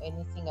don't know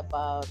anything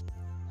about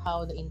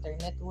how the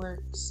internet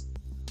works.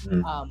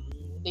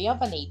 They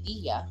have an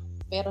idea,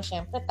 pero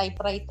syempre,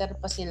 typewriter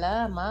pa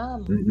sila,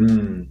 ma'am.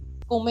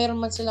 Kung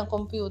meron man silang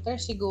computer,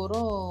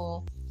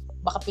 siguro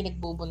baka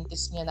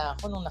pinagbubuntis niya na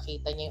ako nung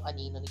nakita niya yung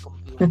anino ni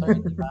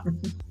computer, di ba?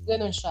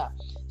 Ganun siya.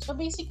 So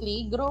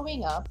basically,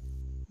 growing up,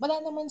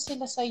 wala naman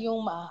sila sa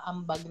yung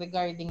maaambag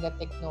regarding the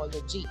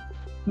technology.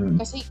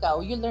 Kasi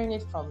ikaw, you learn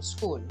it from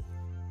school.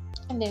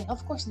 And then, of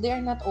course,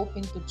 they're not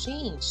open to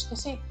change.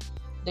 Kasi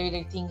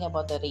they're thinking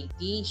about the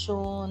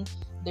radiation,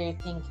 they're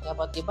thinking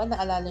about, di ba,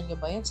 naalala niyo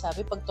ba yun?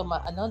 Sabi, pag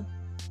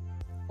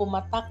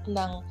pumatak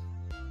ng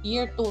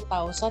year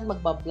 2000,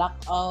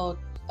 magba-blackout,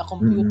 the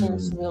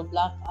computers will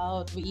black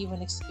out. We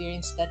even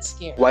experienced that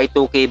scare.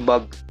 Y2K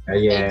bug.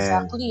 Yes.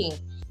 Exactly.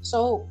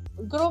 So,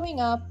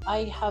 growing up,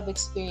 I have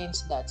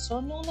experienced that. So,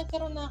 nung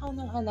nagkaroon na ako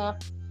ng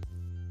anak,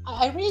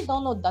 I really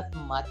don't know that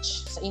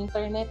much sa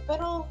internet,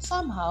 pero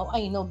somehow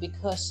I know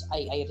because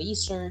I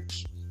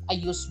research, I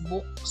use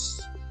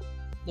books,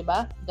 'di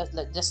ba?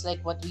 Just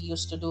like what we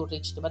used to do,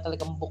 Rich, 'di ba?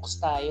 Talagang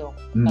books tayo,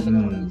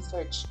 talagang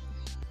research.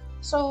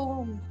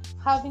 So,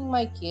 having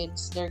my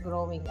kids, they're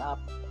growing up,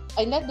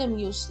 I let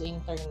them use the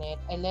internet,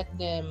 I let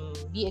them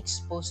be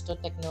exposed to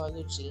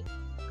technology,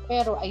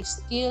 pero I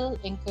still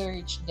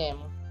encourage them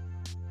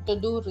to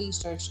do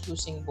research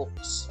using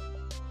books,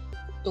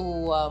 to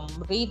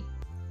read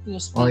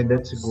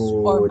newspapers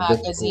or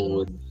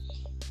magazine.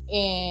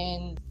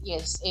 And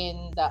yes,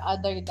 and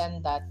other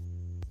than that,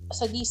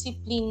 sa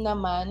discipline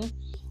naman,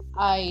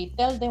 I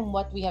tell them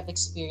what we have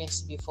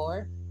experienced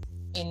before,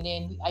 and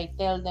then I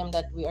tell them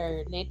that we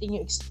are letting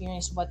you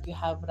experience what you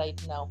have right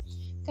now.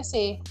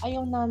 Kasi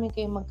ayaw namin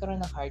kayo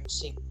magkaroon ng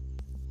hardship.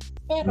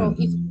 Pero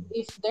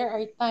if there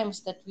are times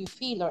that we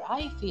feel, or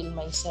I feel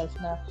myself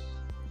na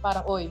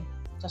parang, oy,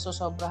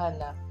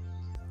 nasosobrahan na,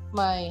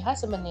 my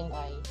husband and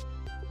I,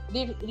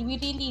 we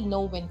really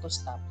know when to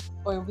stop,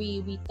 or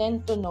we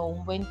tend to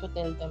know when to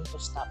tell them to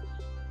stop.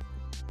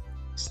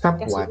 Stop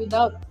Kasi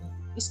what?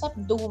 stop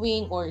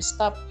doing or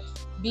stop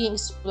being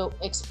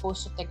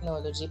exposed to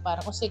technology.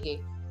 Parang, sige,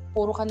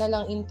 puro ka na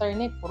lang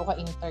internet, puro ka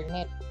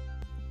internet.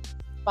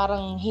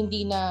 Parang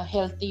hindi na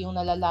healthy yung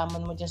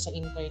nalalaman mo dyan sa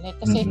internet.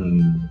 Kasi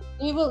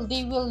they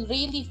will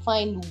really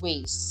find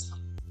ways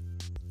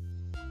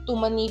to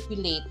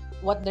manipulate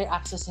what they're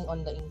accessing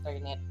on the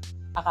internet.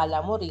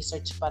 Akala mo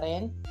research pa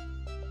rin,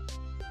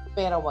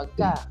 pero wag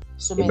ka.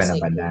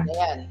 Sumisegue na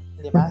yan.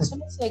 Diba?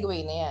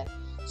 Sumisegue na yan.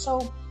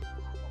 So,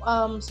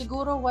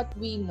 siguro what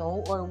we know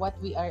or what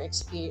we are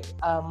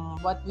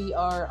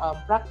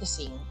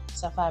practicing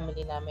sa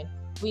family namin,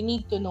 we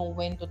need to know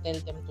when to tell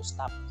them to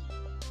stop.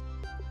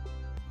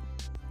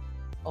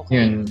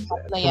 Okay? Yun.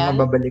 Na So, yan.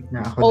 mababalik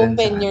na ako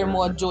Open your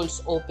modules,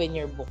 open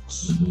your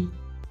books.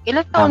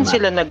 Ilang taon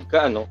sila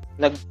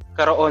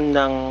nagkaroon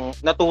ng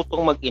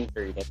natutong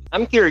mag-internet?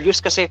 I'm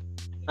curious kasi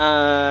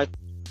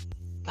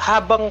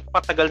habang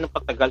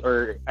patagal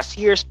or as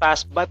years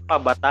pass by,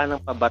 pabata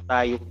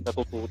yung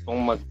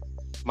natututong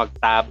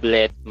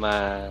mag-tablet,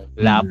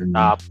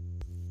 mag-laptop.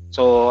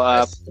 So,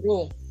 that's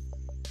true.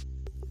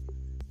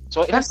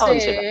 So, ilang taon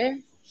sila?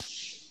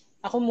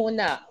 Ako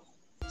muna.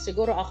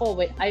 Siguro ako,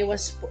 when I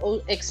was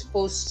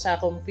exposed sa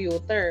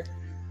computer,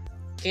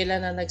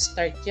 kailan na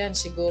nag-start yan?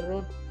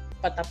 Siguro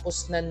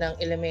patapos na ng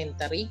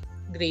elementary,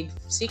 grade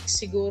 6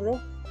 siguro.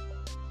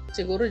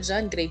 Siguro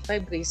dyan, grade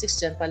 5, grade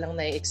 6, dyan pa lang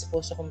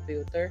na-expose sa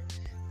computer.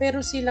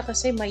 Pero sila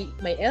kasi,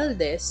 my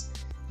eldest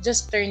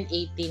just turned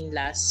 18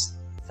 last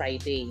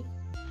Friday.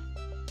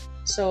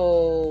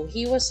 So,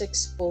 he was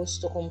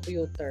exposed to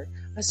computer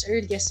as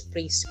early as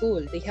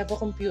preschool. They have a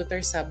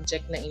computer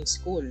subject na in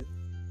school.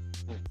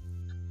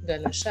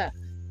 Ganon siya.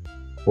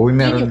 Uy,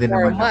 meron din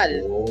formal.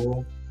 Naman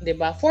ako.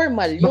 Diba?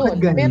 Formal yun.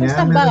 Pero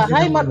sa meron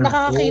bahay, din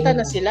nakakakita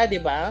na sila,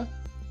 diba?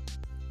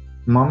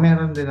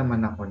 Meron din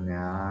naman ako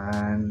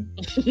niyan.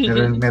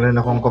 meron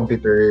akong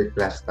computer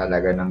class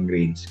talaga ng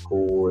grade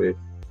school.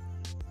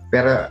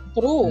 Pero,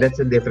 true,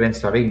 that's a different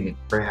story.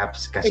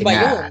 Perhaps kasi iba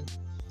nga, yun.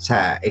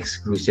 sa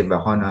exclusive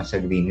ako, no, sa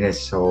Green Hills.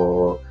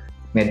 So,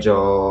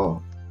 medyo,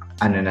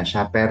 na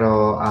siya.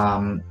 Pero,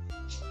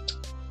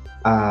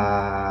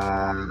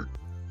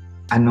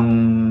 anong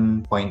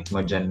point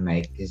mo dyan,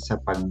 Mike, sa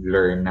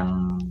pag-learn ng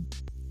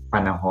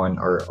panahon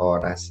or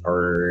oras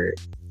or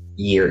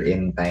year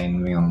in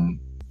time yung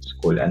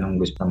school? Anong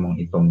gusto mong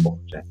itumbok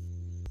dyan?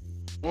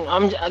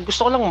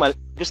 Gusto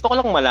ko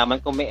lang malaman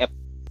kung may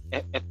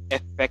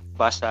effect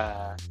ba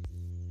sa...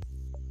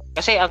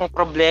 Kasi ang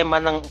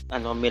problema ng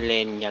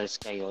millennials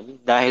ngayon,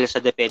 dahil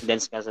sa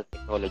dependence nga sa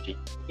technology,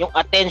 yung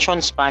attention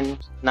span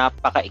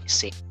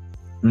napaka-iksi.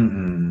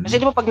 Kasi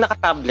di ba pag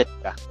naka-tablet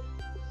ka,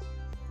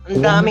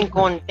 ang daming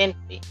content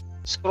eh.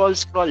 Scroll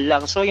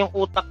lang. So yung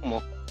utak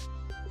mo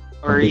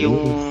or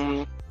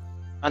yung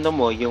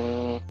yung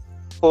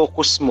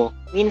focus mo,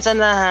 minsan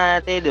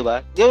nahati, di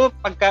ba? Di ba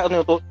pag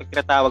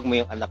tinatawag mo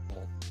yung anak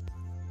mo,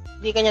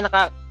 hindi kanya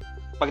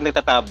pag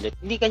nagta-tablet,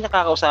 hindi kanya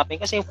kakausapin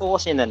kasi yung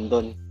focus niya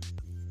nandun.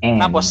 And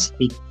tapos,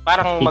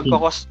 parang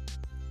magkakos...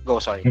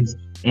 Go, sorry.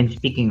 And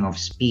speaking of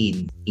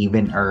speed,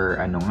 even our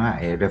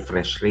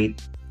refresh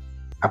rate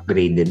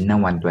upgraded na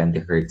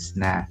 120 Hz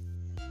na.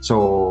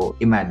 So,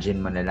 imagine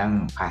mo na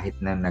lang kahit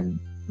na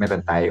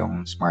meron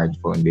tayong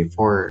smartphone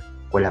before,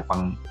 wala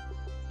pang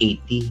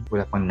 80,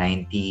 wala pang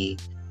 90,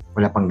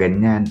 wala pang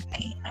ganyan.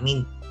 I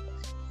mean,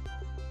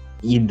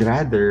 you'd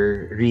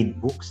rather read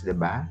books,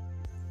 diba?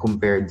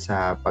 Compared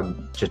sa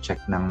pag-check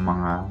ng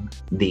mga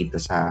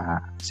data sa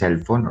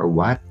cellphone or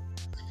what.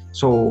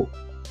 So,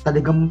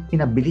 talagang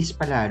pinabilis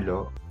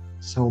palalo.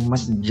 So,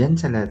 mas dyan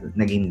sila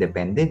naging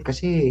dependent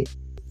kasi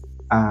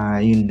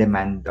yung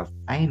demand of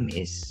time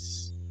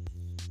is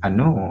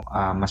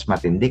mas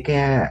matindi.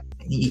 Kaya,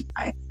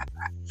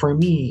 for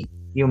me,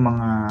 yung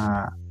mga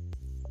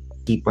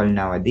people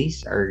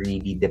nowadays are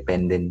really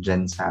dependent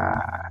dyan sa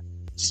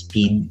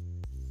speed,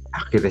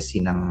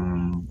 accuracy ng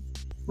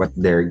what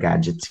their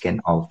gadgets can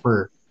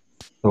offer.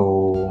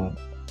 So,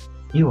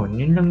 yun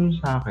lang yung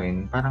sa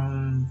akin.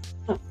 Parang...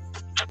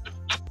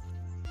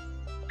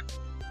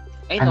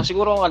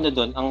 siguro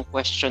doon, ang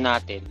question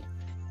natin,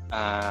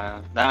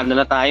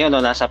 na tayo, no?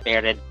 Nasa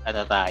parent,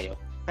 tayo.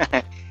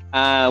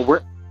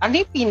 Ano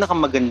yung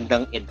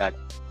pinakamagandang edad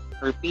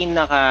or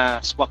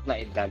pinaka-swak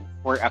na edad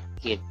for a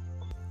kid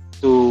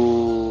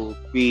to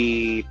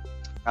be,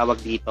 tawag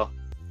dito,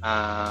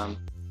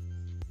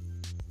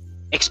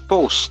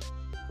 exposed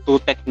to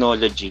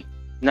technology,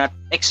 not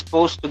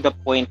exposed to the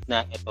point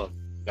na ito,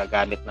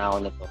 gagamit na ako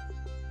nito,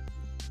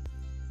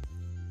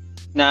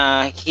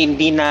 na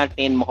hindi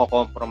natin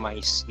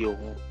mako-compromise yung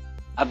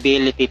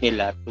ability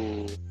nila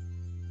to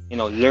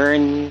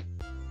learn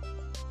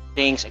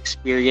things,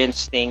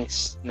 experience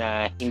things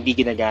na hindi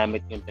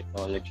ginagamit yung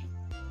technology.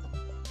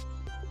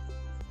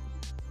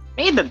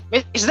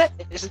 Is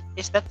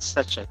that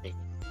such a thing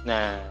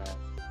na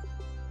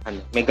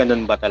may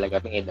ganun ba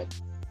talaga may edad?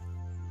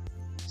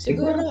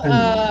 Siguro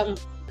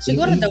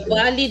siguro the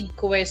valid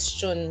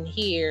question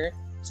here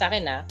sa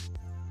akin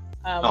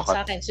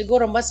sa akin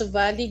siguro mas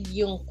valid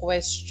yung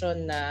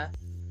question na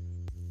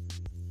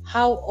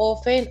how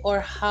often or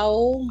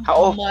how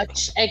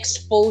much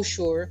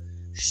exposure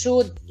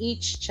should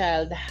each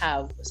child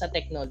have sa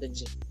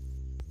technology.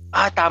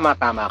 Tama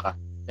ka.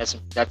 That's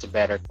a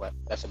better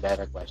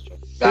question.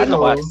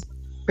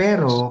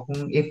 Pero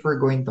kung if we're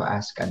going to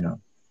ask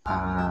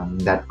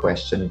that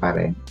question pa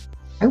rin,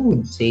 I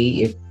would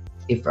say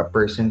if a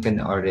person can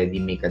already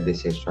make a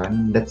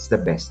decision, that's the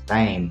best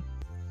time.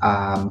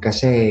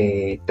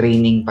 Kasi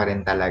training pa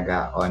rin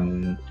talaga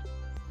on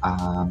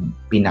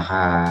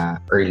pinaka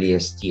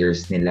earliest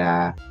years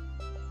nila,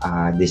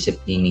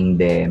 disciplining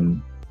them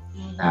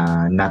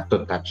not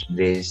to touch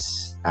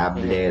this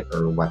tablet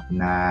or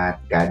whatnot,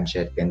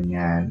 gadget,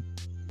 ganyan.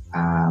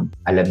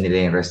 Alam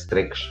nila yung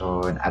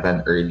restriction at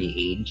an early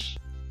age.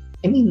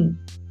 I mean,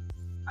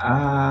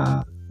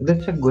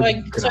 that's a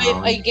good ground. So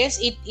I guess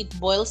it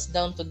boils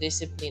down to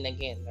discipline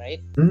again,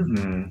 right?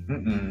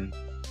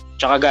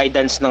 Tsaka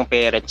guidance ng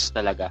parents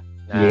talaga.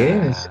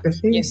 Yes,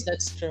 kasi yes,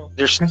 that's true.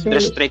 There's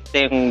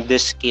restricting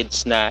these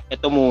kids na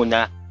ito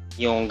muna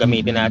yung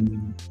gamitin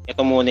natin. Ito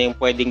muna yung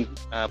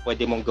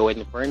pwede mong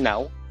gawin for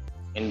now.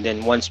 And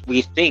then once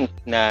we think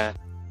na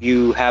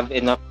you have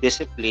enough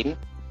discipline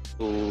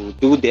to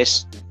do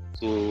this,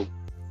 to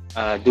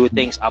do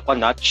things up a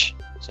notch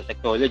sa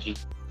technology,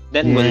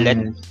 then we'll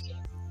let.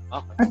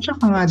 Okay. At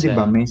saka nga, di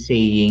ba, may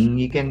saying,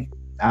 you can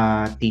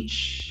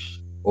teach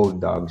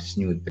old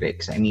dogs new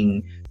tricks. I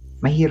mean,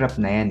 mahirap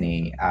na yan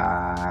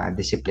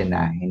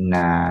disiplinahin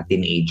na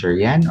teenager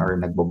yan or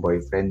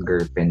nagbo-boyfriend,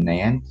 girlfriend na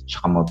yan.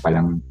 Tsaka mo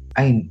palang,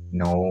 ay,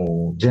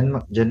 no.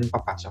 Diyan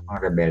papasok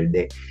ang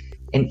rebelde.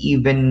 And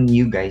even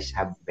you guys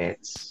have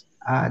pets,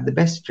 the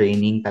best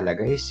training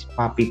talaga is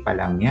puppy pa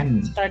lang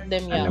yan. Start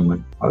them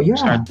young. Oh, yeah.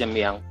 Start them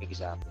young,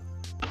 exactly.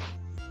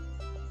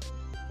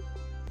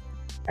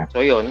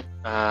 So yun,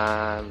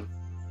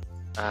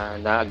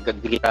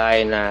 nag-agree tayo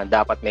na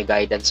dapat may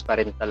guidance pa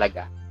rin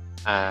talaga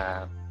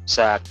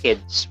sa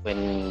kids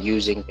when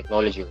using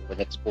technology, when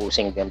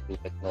exposing them to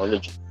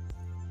technology.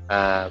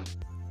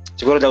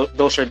 Siguro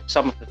those are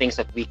some of the things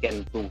that we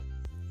can do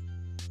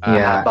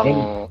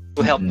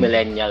to help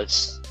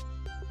millennials.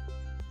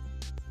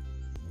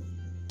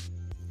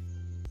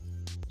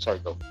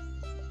 Sorry, go.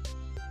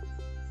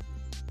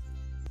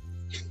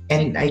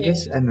 And I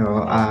guess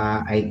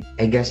I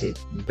guess it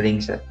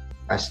brings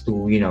us to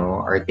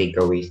our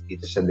takeaways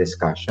dito sa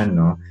discussion,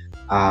 no.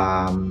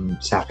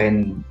 Sa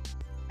akin,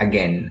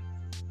 again,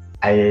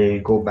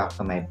 I'll go back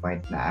to my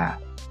point na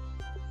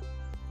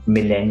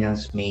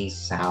millennials may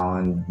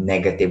sound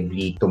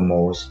negatively to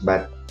most,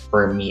 but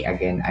for me,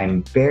 again,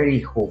 I'm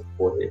very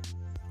hopeful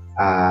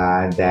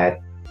that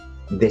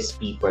these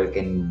people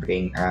can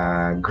bring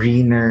a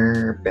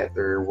greener,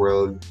 better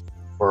world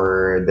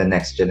for the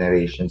next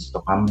generations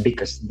to come,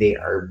 because they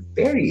are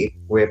very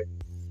equipped.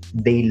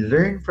 They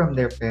learn from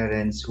their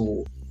parents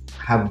who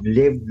have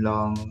lived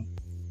long.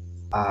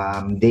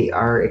 They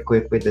are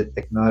equipped with the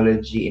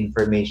technology,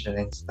 information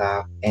and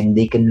stuff, and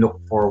they can look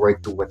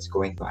forward to what's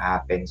going to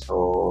happen.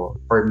 So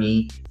for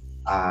me,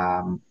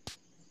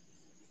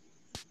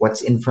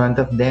 what's in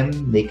front of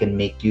them, they can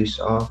make use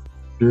of,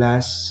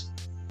 plus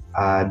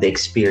the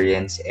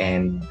experience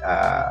and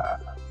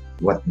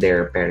what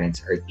their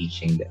parents are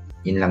teaching them.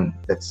 Yun lang,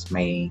 that's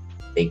my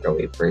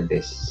takeaway for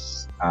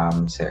this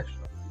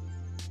session.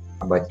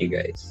 How about you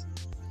guys?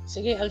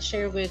 Sige, I'll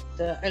share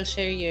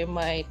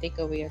my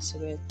takeaway as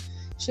well.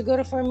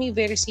 Siguro for me,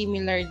 very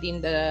similar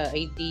din the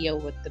idea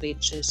what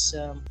Rich's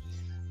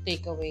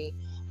takeaway.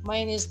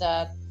 Mine is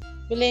that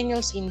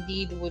millennials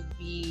indeed would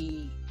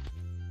be,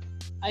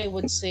 I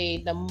would say,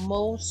 the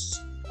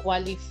most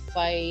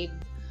qualified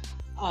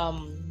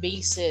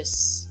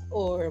basis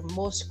or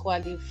most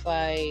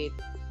qualified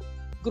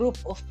group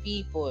of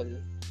people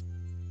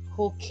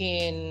who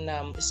can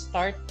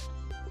start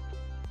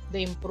the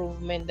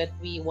improvement that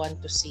we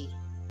want to see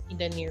in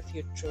the near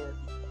future.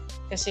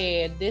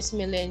 Kasi this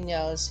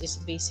millennials is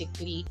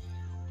basically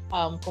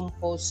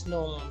composed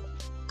nung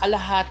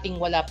kalahating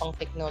wala pang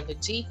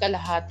technology,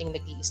 kalahating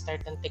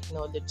nag-i-start ng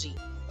technology.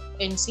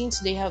 And since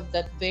they have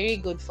that very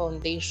good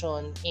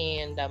foundation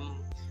and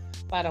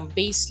parang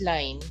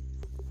baseline,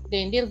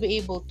 then they'll be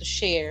able to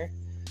share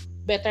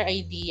better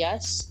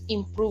ideas,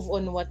 improve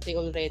on what they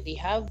already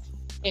have,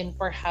 and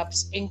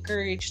perhaps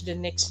encourage the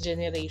next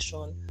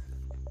generation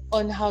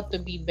on how to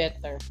be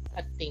better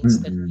at things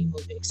that we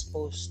will be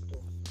exposed to.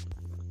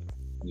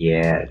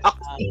 Yes.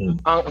 Ang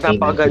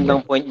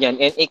napakagandang point yan.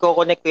 And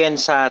i-connect ko yan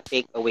sa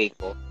takeaway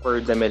ko for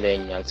the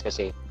millennials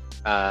kasi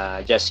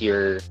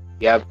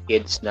you have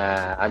kids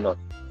na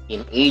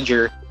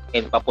teenager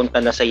and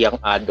papunta na sa young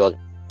adult.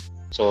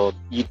 So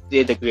you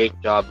did a great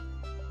job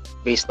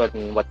based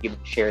on what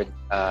you've shared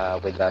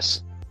with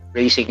us,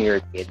 raising your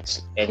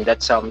kids. And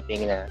that's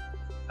something na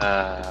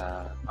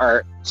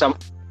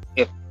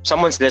if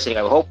someone's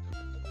listening, I hope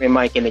may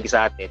makikinig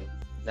sa atin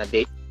na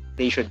they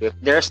should be,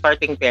 they're a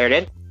starting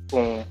parent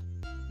kung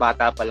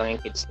bata pa lang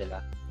yung kids nila.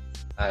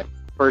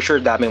 For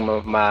sure, daming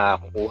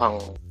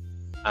makukuhang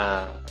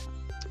uh,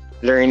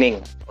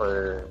 learning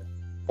or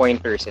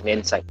pointers and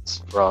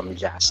insights from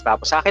Jazz.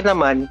 Tapos sa akin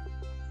naman,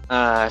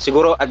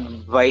 siguro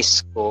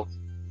advice ko,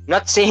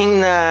 not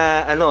saying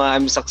na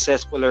I'm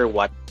successful or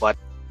what, but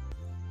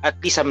at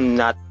least I'm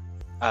not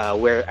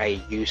where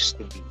I used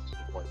to be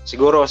before.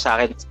 Siguro sa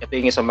akin, ito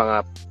yung sa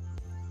mga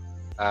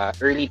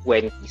early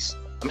 20s.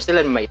 I'm still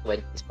in my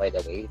 20s, by the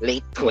way.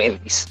 Late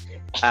 20s.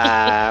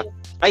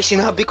 Ay,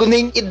 sinabi ko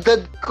na yung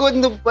edad ko.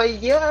 Ano ba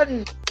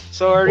yan?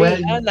 Sorry. Well,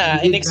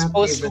 Ana, you did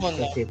in-expose not give a mo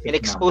na. specific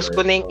In-expose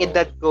ko number, na yung so-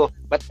 edad ko.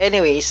 But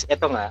anyways,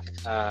 eto nga.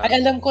 Ay,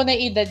 alam ko na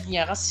yung edad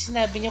niya kasi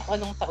sinabi niya kung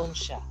anong taon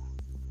siya.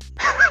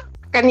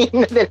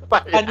 Kanina din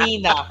pala.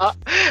 Kanina. Oh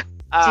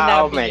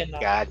Sinabi my niya na.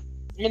 God.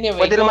 Anyway,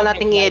 Pwede go naman ahead,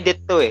 nating Mike. i-edit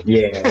to eh.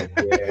 Yes,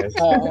 yes.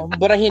 Oo,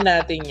 burahin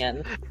natin yan.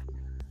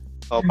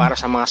 O, para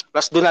sa mga,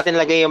 plus doon natin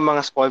lagay yung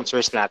mga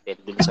sponsors natin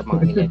dun sa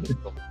mga in-edit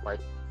ko part.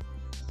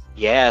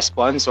 Yeah,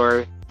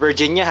 sponsor.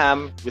 Virginia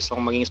Ham. Gusto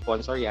kong maging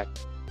sponsor yan.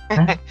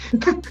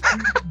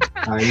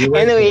 You were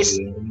Anyways,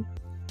 saying,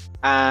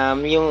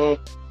 yung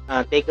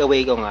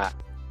takeaway ko nga,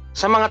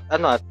 sa mga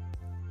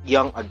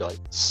young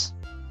adults,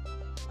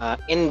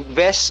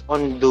 invest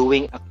on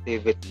doing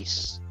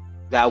activities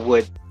that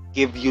would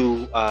give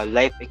you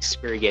life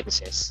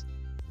experiences.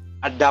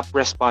 Adapt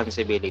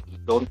responsibility.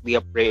 Don't be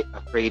afraid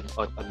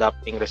of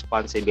adopting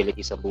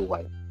responsibility sa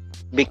buhay,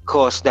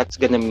 because that's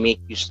gonna make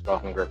you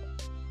stronger.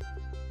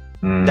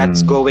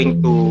 That's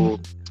going to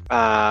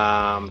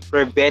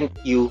prevent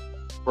you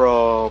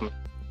from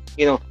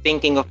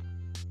thinking of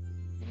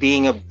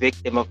being a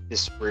victim of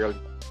this world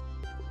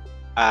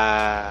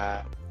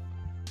and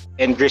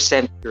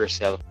resent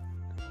yourself.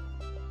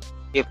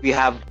 If you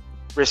have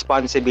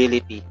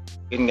responsibility,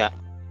 yun nga,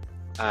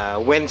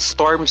 when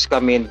storms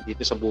come in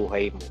dito sa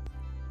buhay mo,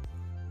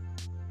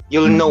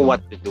 you'll know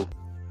what to do.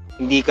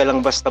 Hindi ka lang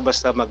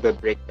basta-basta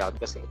magbe-breakdown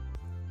kasi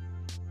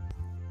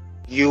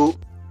you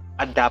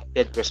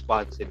adapted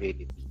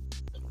responsibility.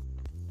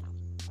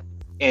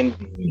 And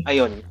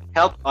ayun,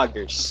 help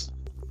others.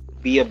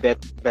 Be a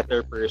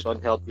better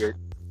person, help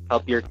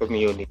your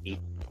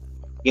community.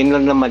 Yun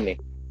lang naman eh.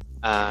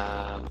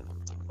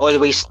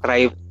 Always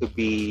strive to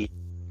be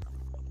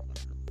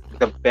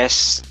the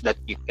best that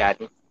you can.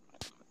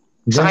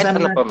 Sa kahit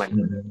ano pa man.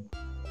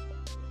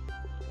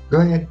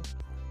 Go ahead.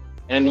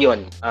 And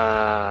yun,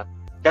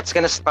 that's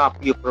gonna stop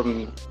you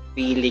from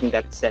feeling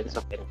that sense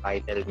of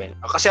entitlement.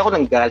 Kasi ako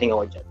nanggaling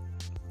ako dyan.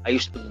 I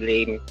used to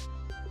blame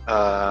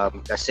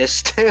the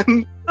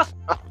system.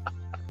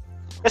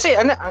 Kasi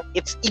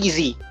it's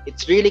easy.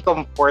 It's really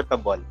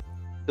comfortable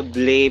to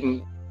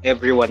blame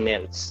everyone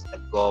else. The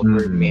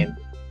government,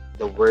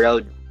 the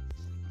world,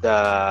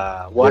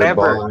 the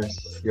whatever.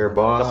 Your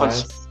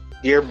boss.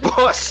 Your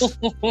boss.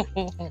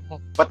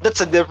 But that's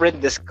a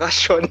different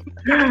discussion.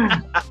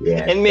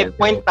 Yes, And may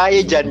point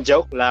tayo dyan,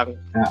 joke lang.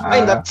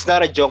 Ay, that's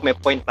not a joke, may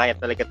point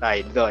talaga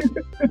tayo doon.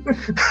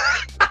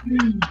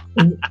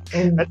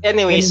 But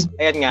anyways,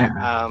 ayan nga,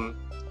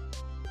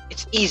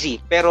 it's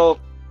easy, pero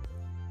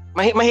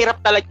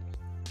mahirap talaga.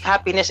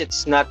 Happiness,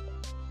 it's not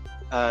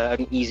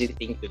an easy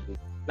thing to do.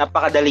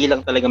 Napakadali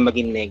lang talaga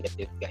maging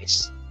negative,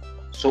 guys.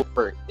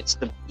 Super. It's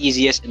the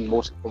easiest and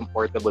most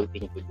comfortable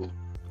thing to do.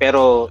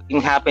 Pero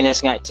yung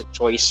happiness nga, it's a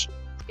choice.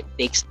 It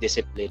takes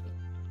discipline.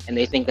 And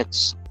I think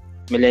that's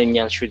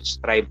millennials should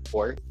strive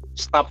for.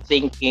 Stop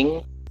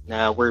thinking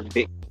na we're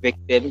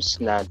victims,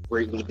 na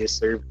we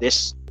deserve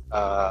this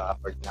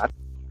or not.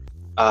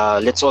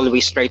 Let's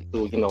always try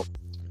to,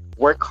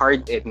 work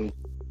hard and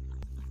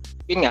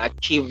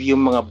achieve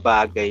yung mga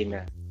bagay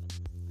na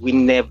we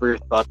never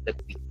thought that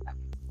we had.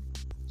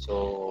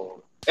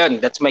 So, yun,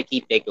 that's my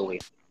key takeaway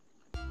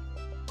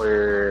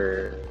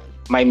for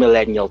my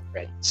millennial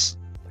friends.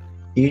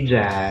 You,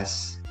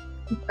 Jazz.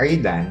 Are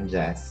you done,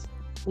 Jazz?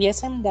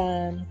 Yes, I'm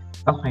done.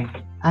 Okay.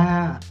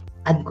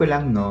 Add ko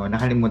lang, no,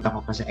 nakalimutan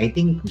ko kasi I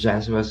think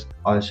Jazz was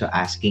also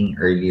asking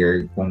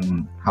earlier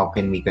kung how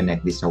can we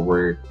connect this sa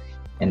work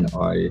and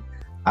all.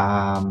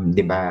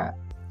 Diba?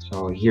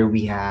 So here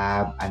we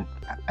have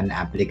an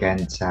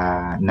applicant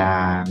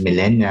na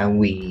millennial.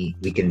 We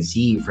can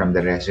see from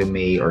the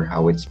resume or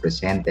how it's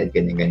presented,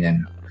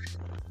 ganyan.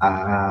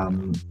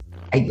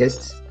 I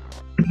guess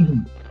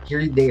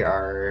here they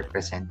are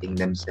presenting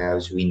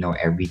themselves. We know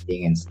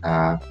everything and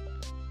stuff.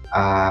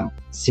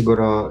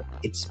 Siguro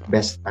it's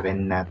best pa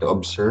rin na to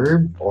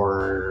observe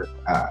or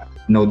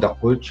know the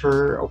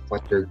culture of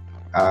what you're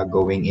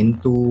going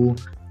into,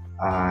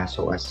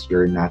 so as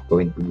you're not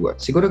going to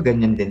siguro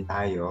ganyan din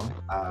tayo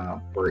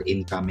for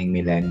incoming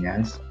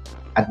millennials.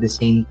 At the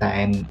same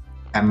time,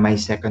 my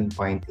second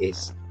point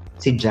is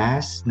si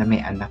Jazz na may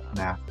anak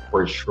na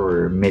for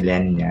sure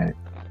millennial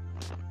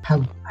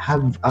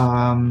have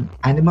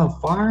animal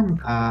farm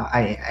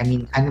I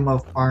mean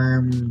animal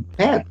farm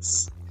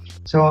pets.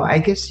 So I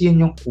guess yun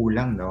yung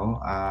kulang,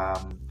 no?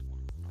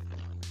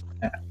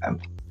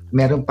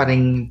 Meron pa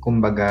rin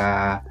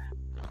kumbaga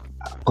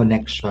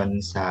connection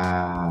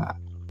sa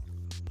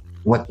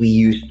what we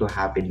used to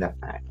have in the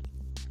past.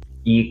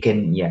 You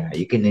can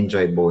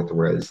enjoy both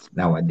worlds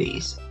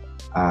nowadays.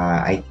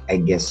 I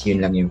guess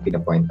yun lang yung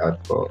pina-point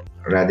out ko.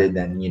 rather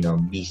than,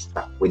 be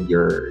stuck with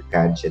your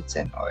gadgets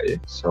and all.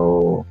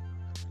 So,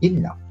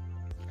 yun lang.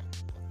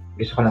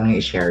 Gusto ko lang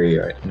i-share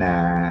yun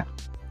na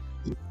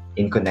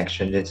in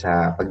connection din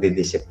sa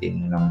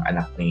pagdidisiplin ng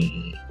anak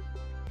ni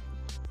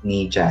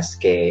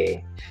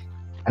Jaske.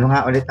 Ano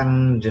nga ulit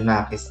ang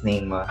Junakis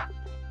name mo?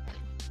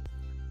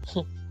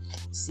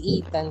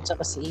 Si Ethan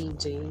tsaka si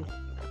AJ.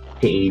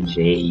 Si AJ,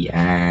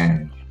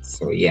 yan.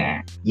 So,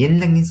 yeah. Yun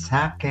lang yung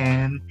sa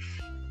akin.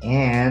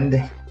 And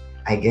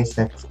I guess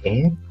that's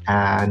it.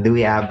 Do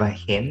we have a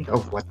hint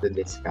of what to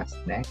discuss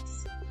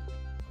next?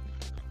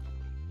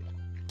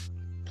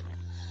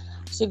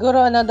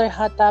 Siguro another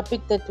hot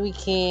topic that we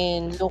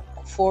can look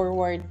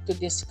forward to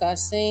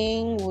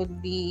discussing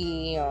would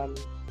be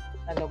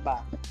ano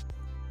ba?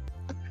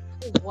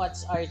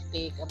 What's our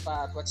take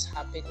about what's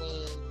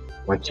happening?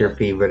 What's your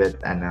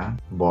favorite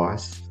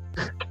boss?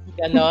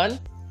 Ganon?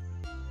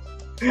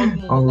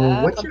 Huwag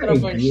muna, what's your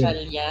controversial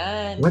idea?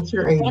 yan. What's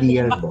your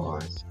ideal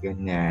boss?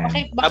 Ganyan.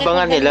 Bakit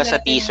Abangan magaling nila sa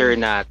natin teaser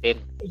natin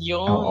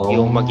Yun. Oo.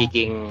 yung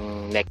magiging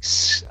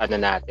next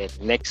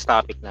next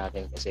topic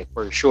natin, kasi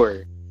for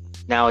sure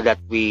now that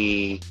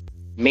we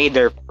made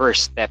our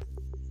first step,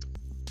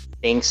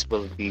 things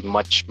will be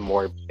much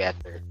more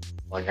better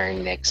on our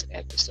next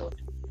episode.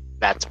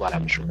 That's what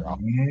I'm sure of.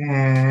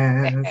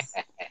 Yes.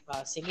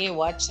 Sige,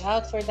 watch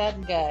out for that,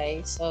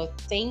 guys. So,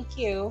 thank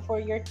you for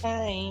your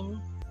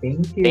time.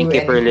 Thank you. Thank you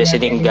And for if you have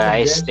listening, any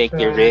guys. Thank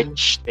you, suggestions-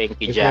 Rich. Thank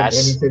you, If you have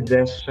any Jazz.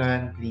 suggestion,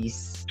 please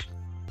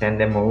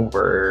send them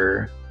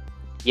over.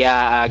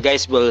 Yeah,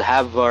 guys, we'll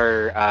have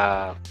our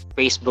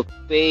Facebook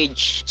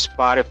page,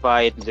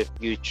 Spotify in the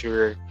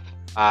future.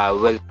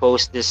 We'll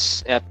post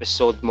this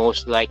episode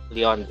most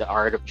likely on the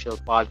Art of Chill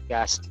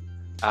podcast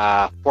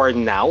for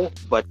now.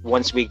 But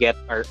once we get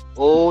our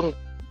own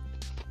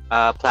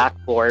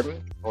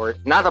platform, or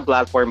not a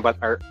platform, but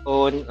our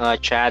own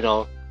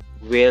channel,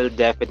 we'll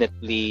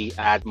definitely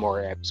add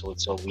more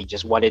episodes. So we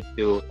just wanted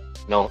to,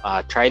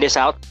 try this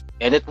out,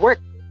 and it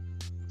worked.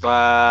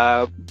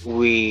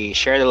 We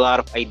shared a lot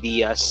of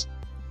ideas.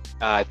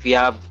 If you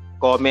have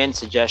comments,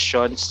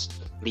 suggestions,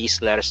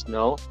 please let us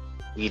know.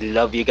 We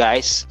love you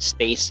guys.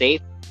 Stay safe.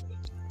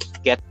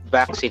 Get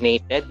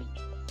vaccinated.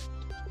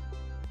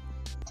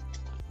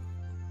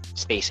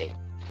 Stay safe.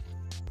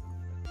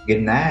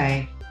 Good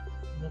night.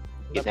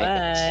 Good night,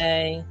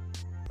 guys.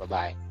 Bye-bye.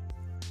 Bye-bye.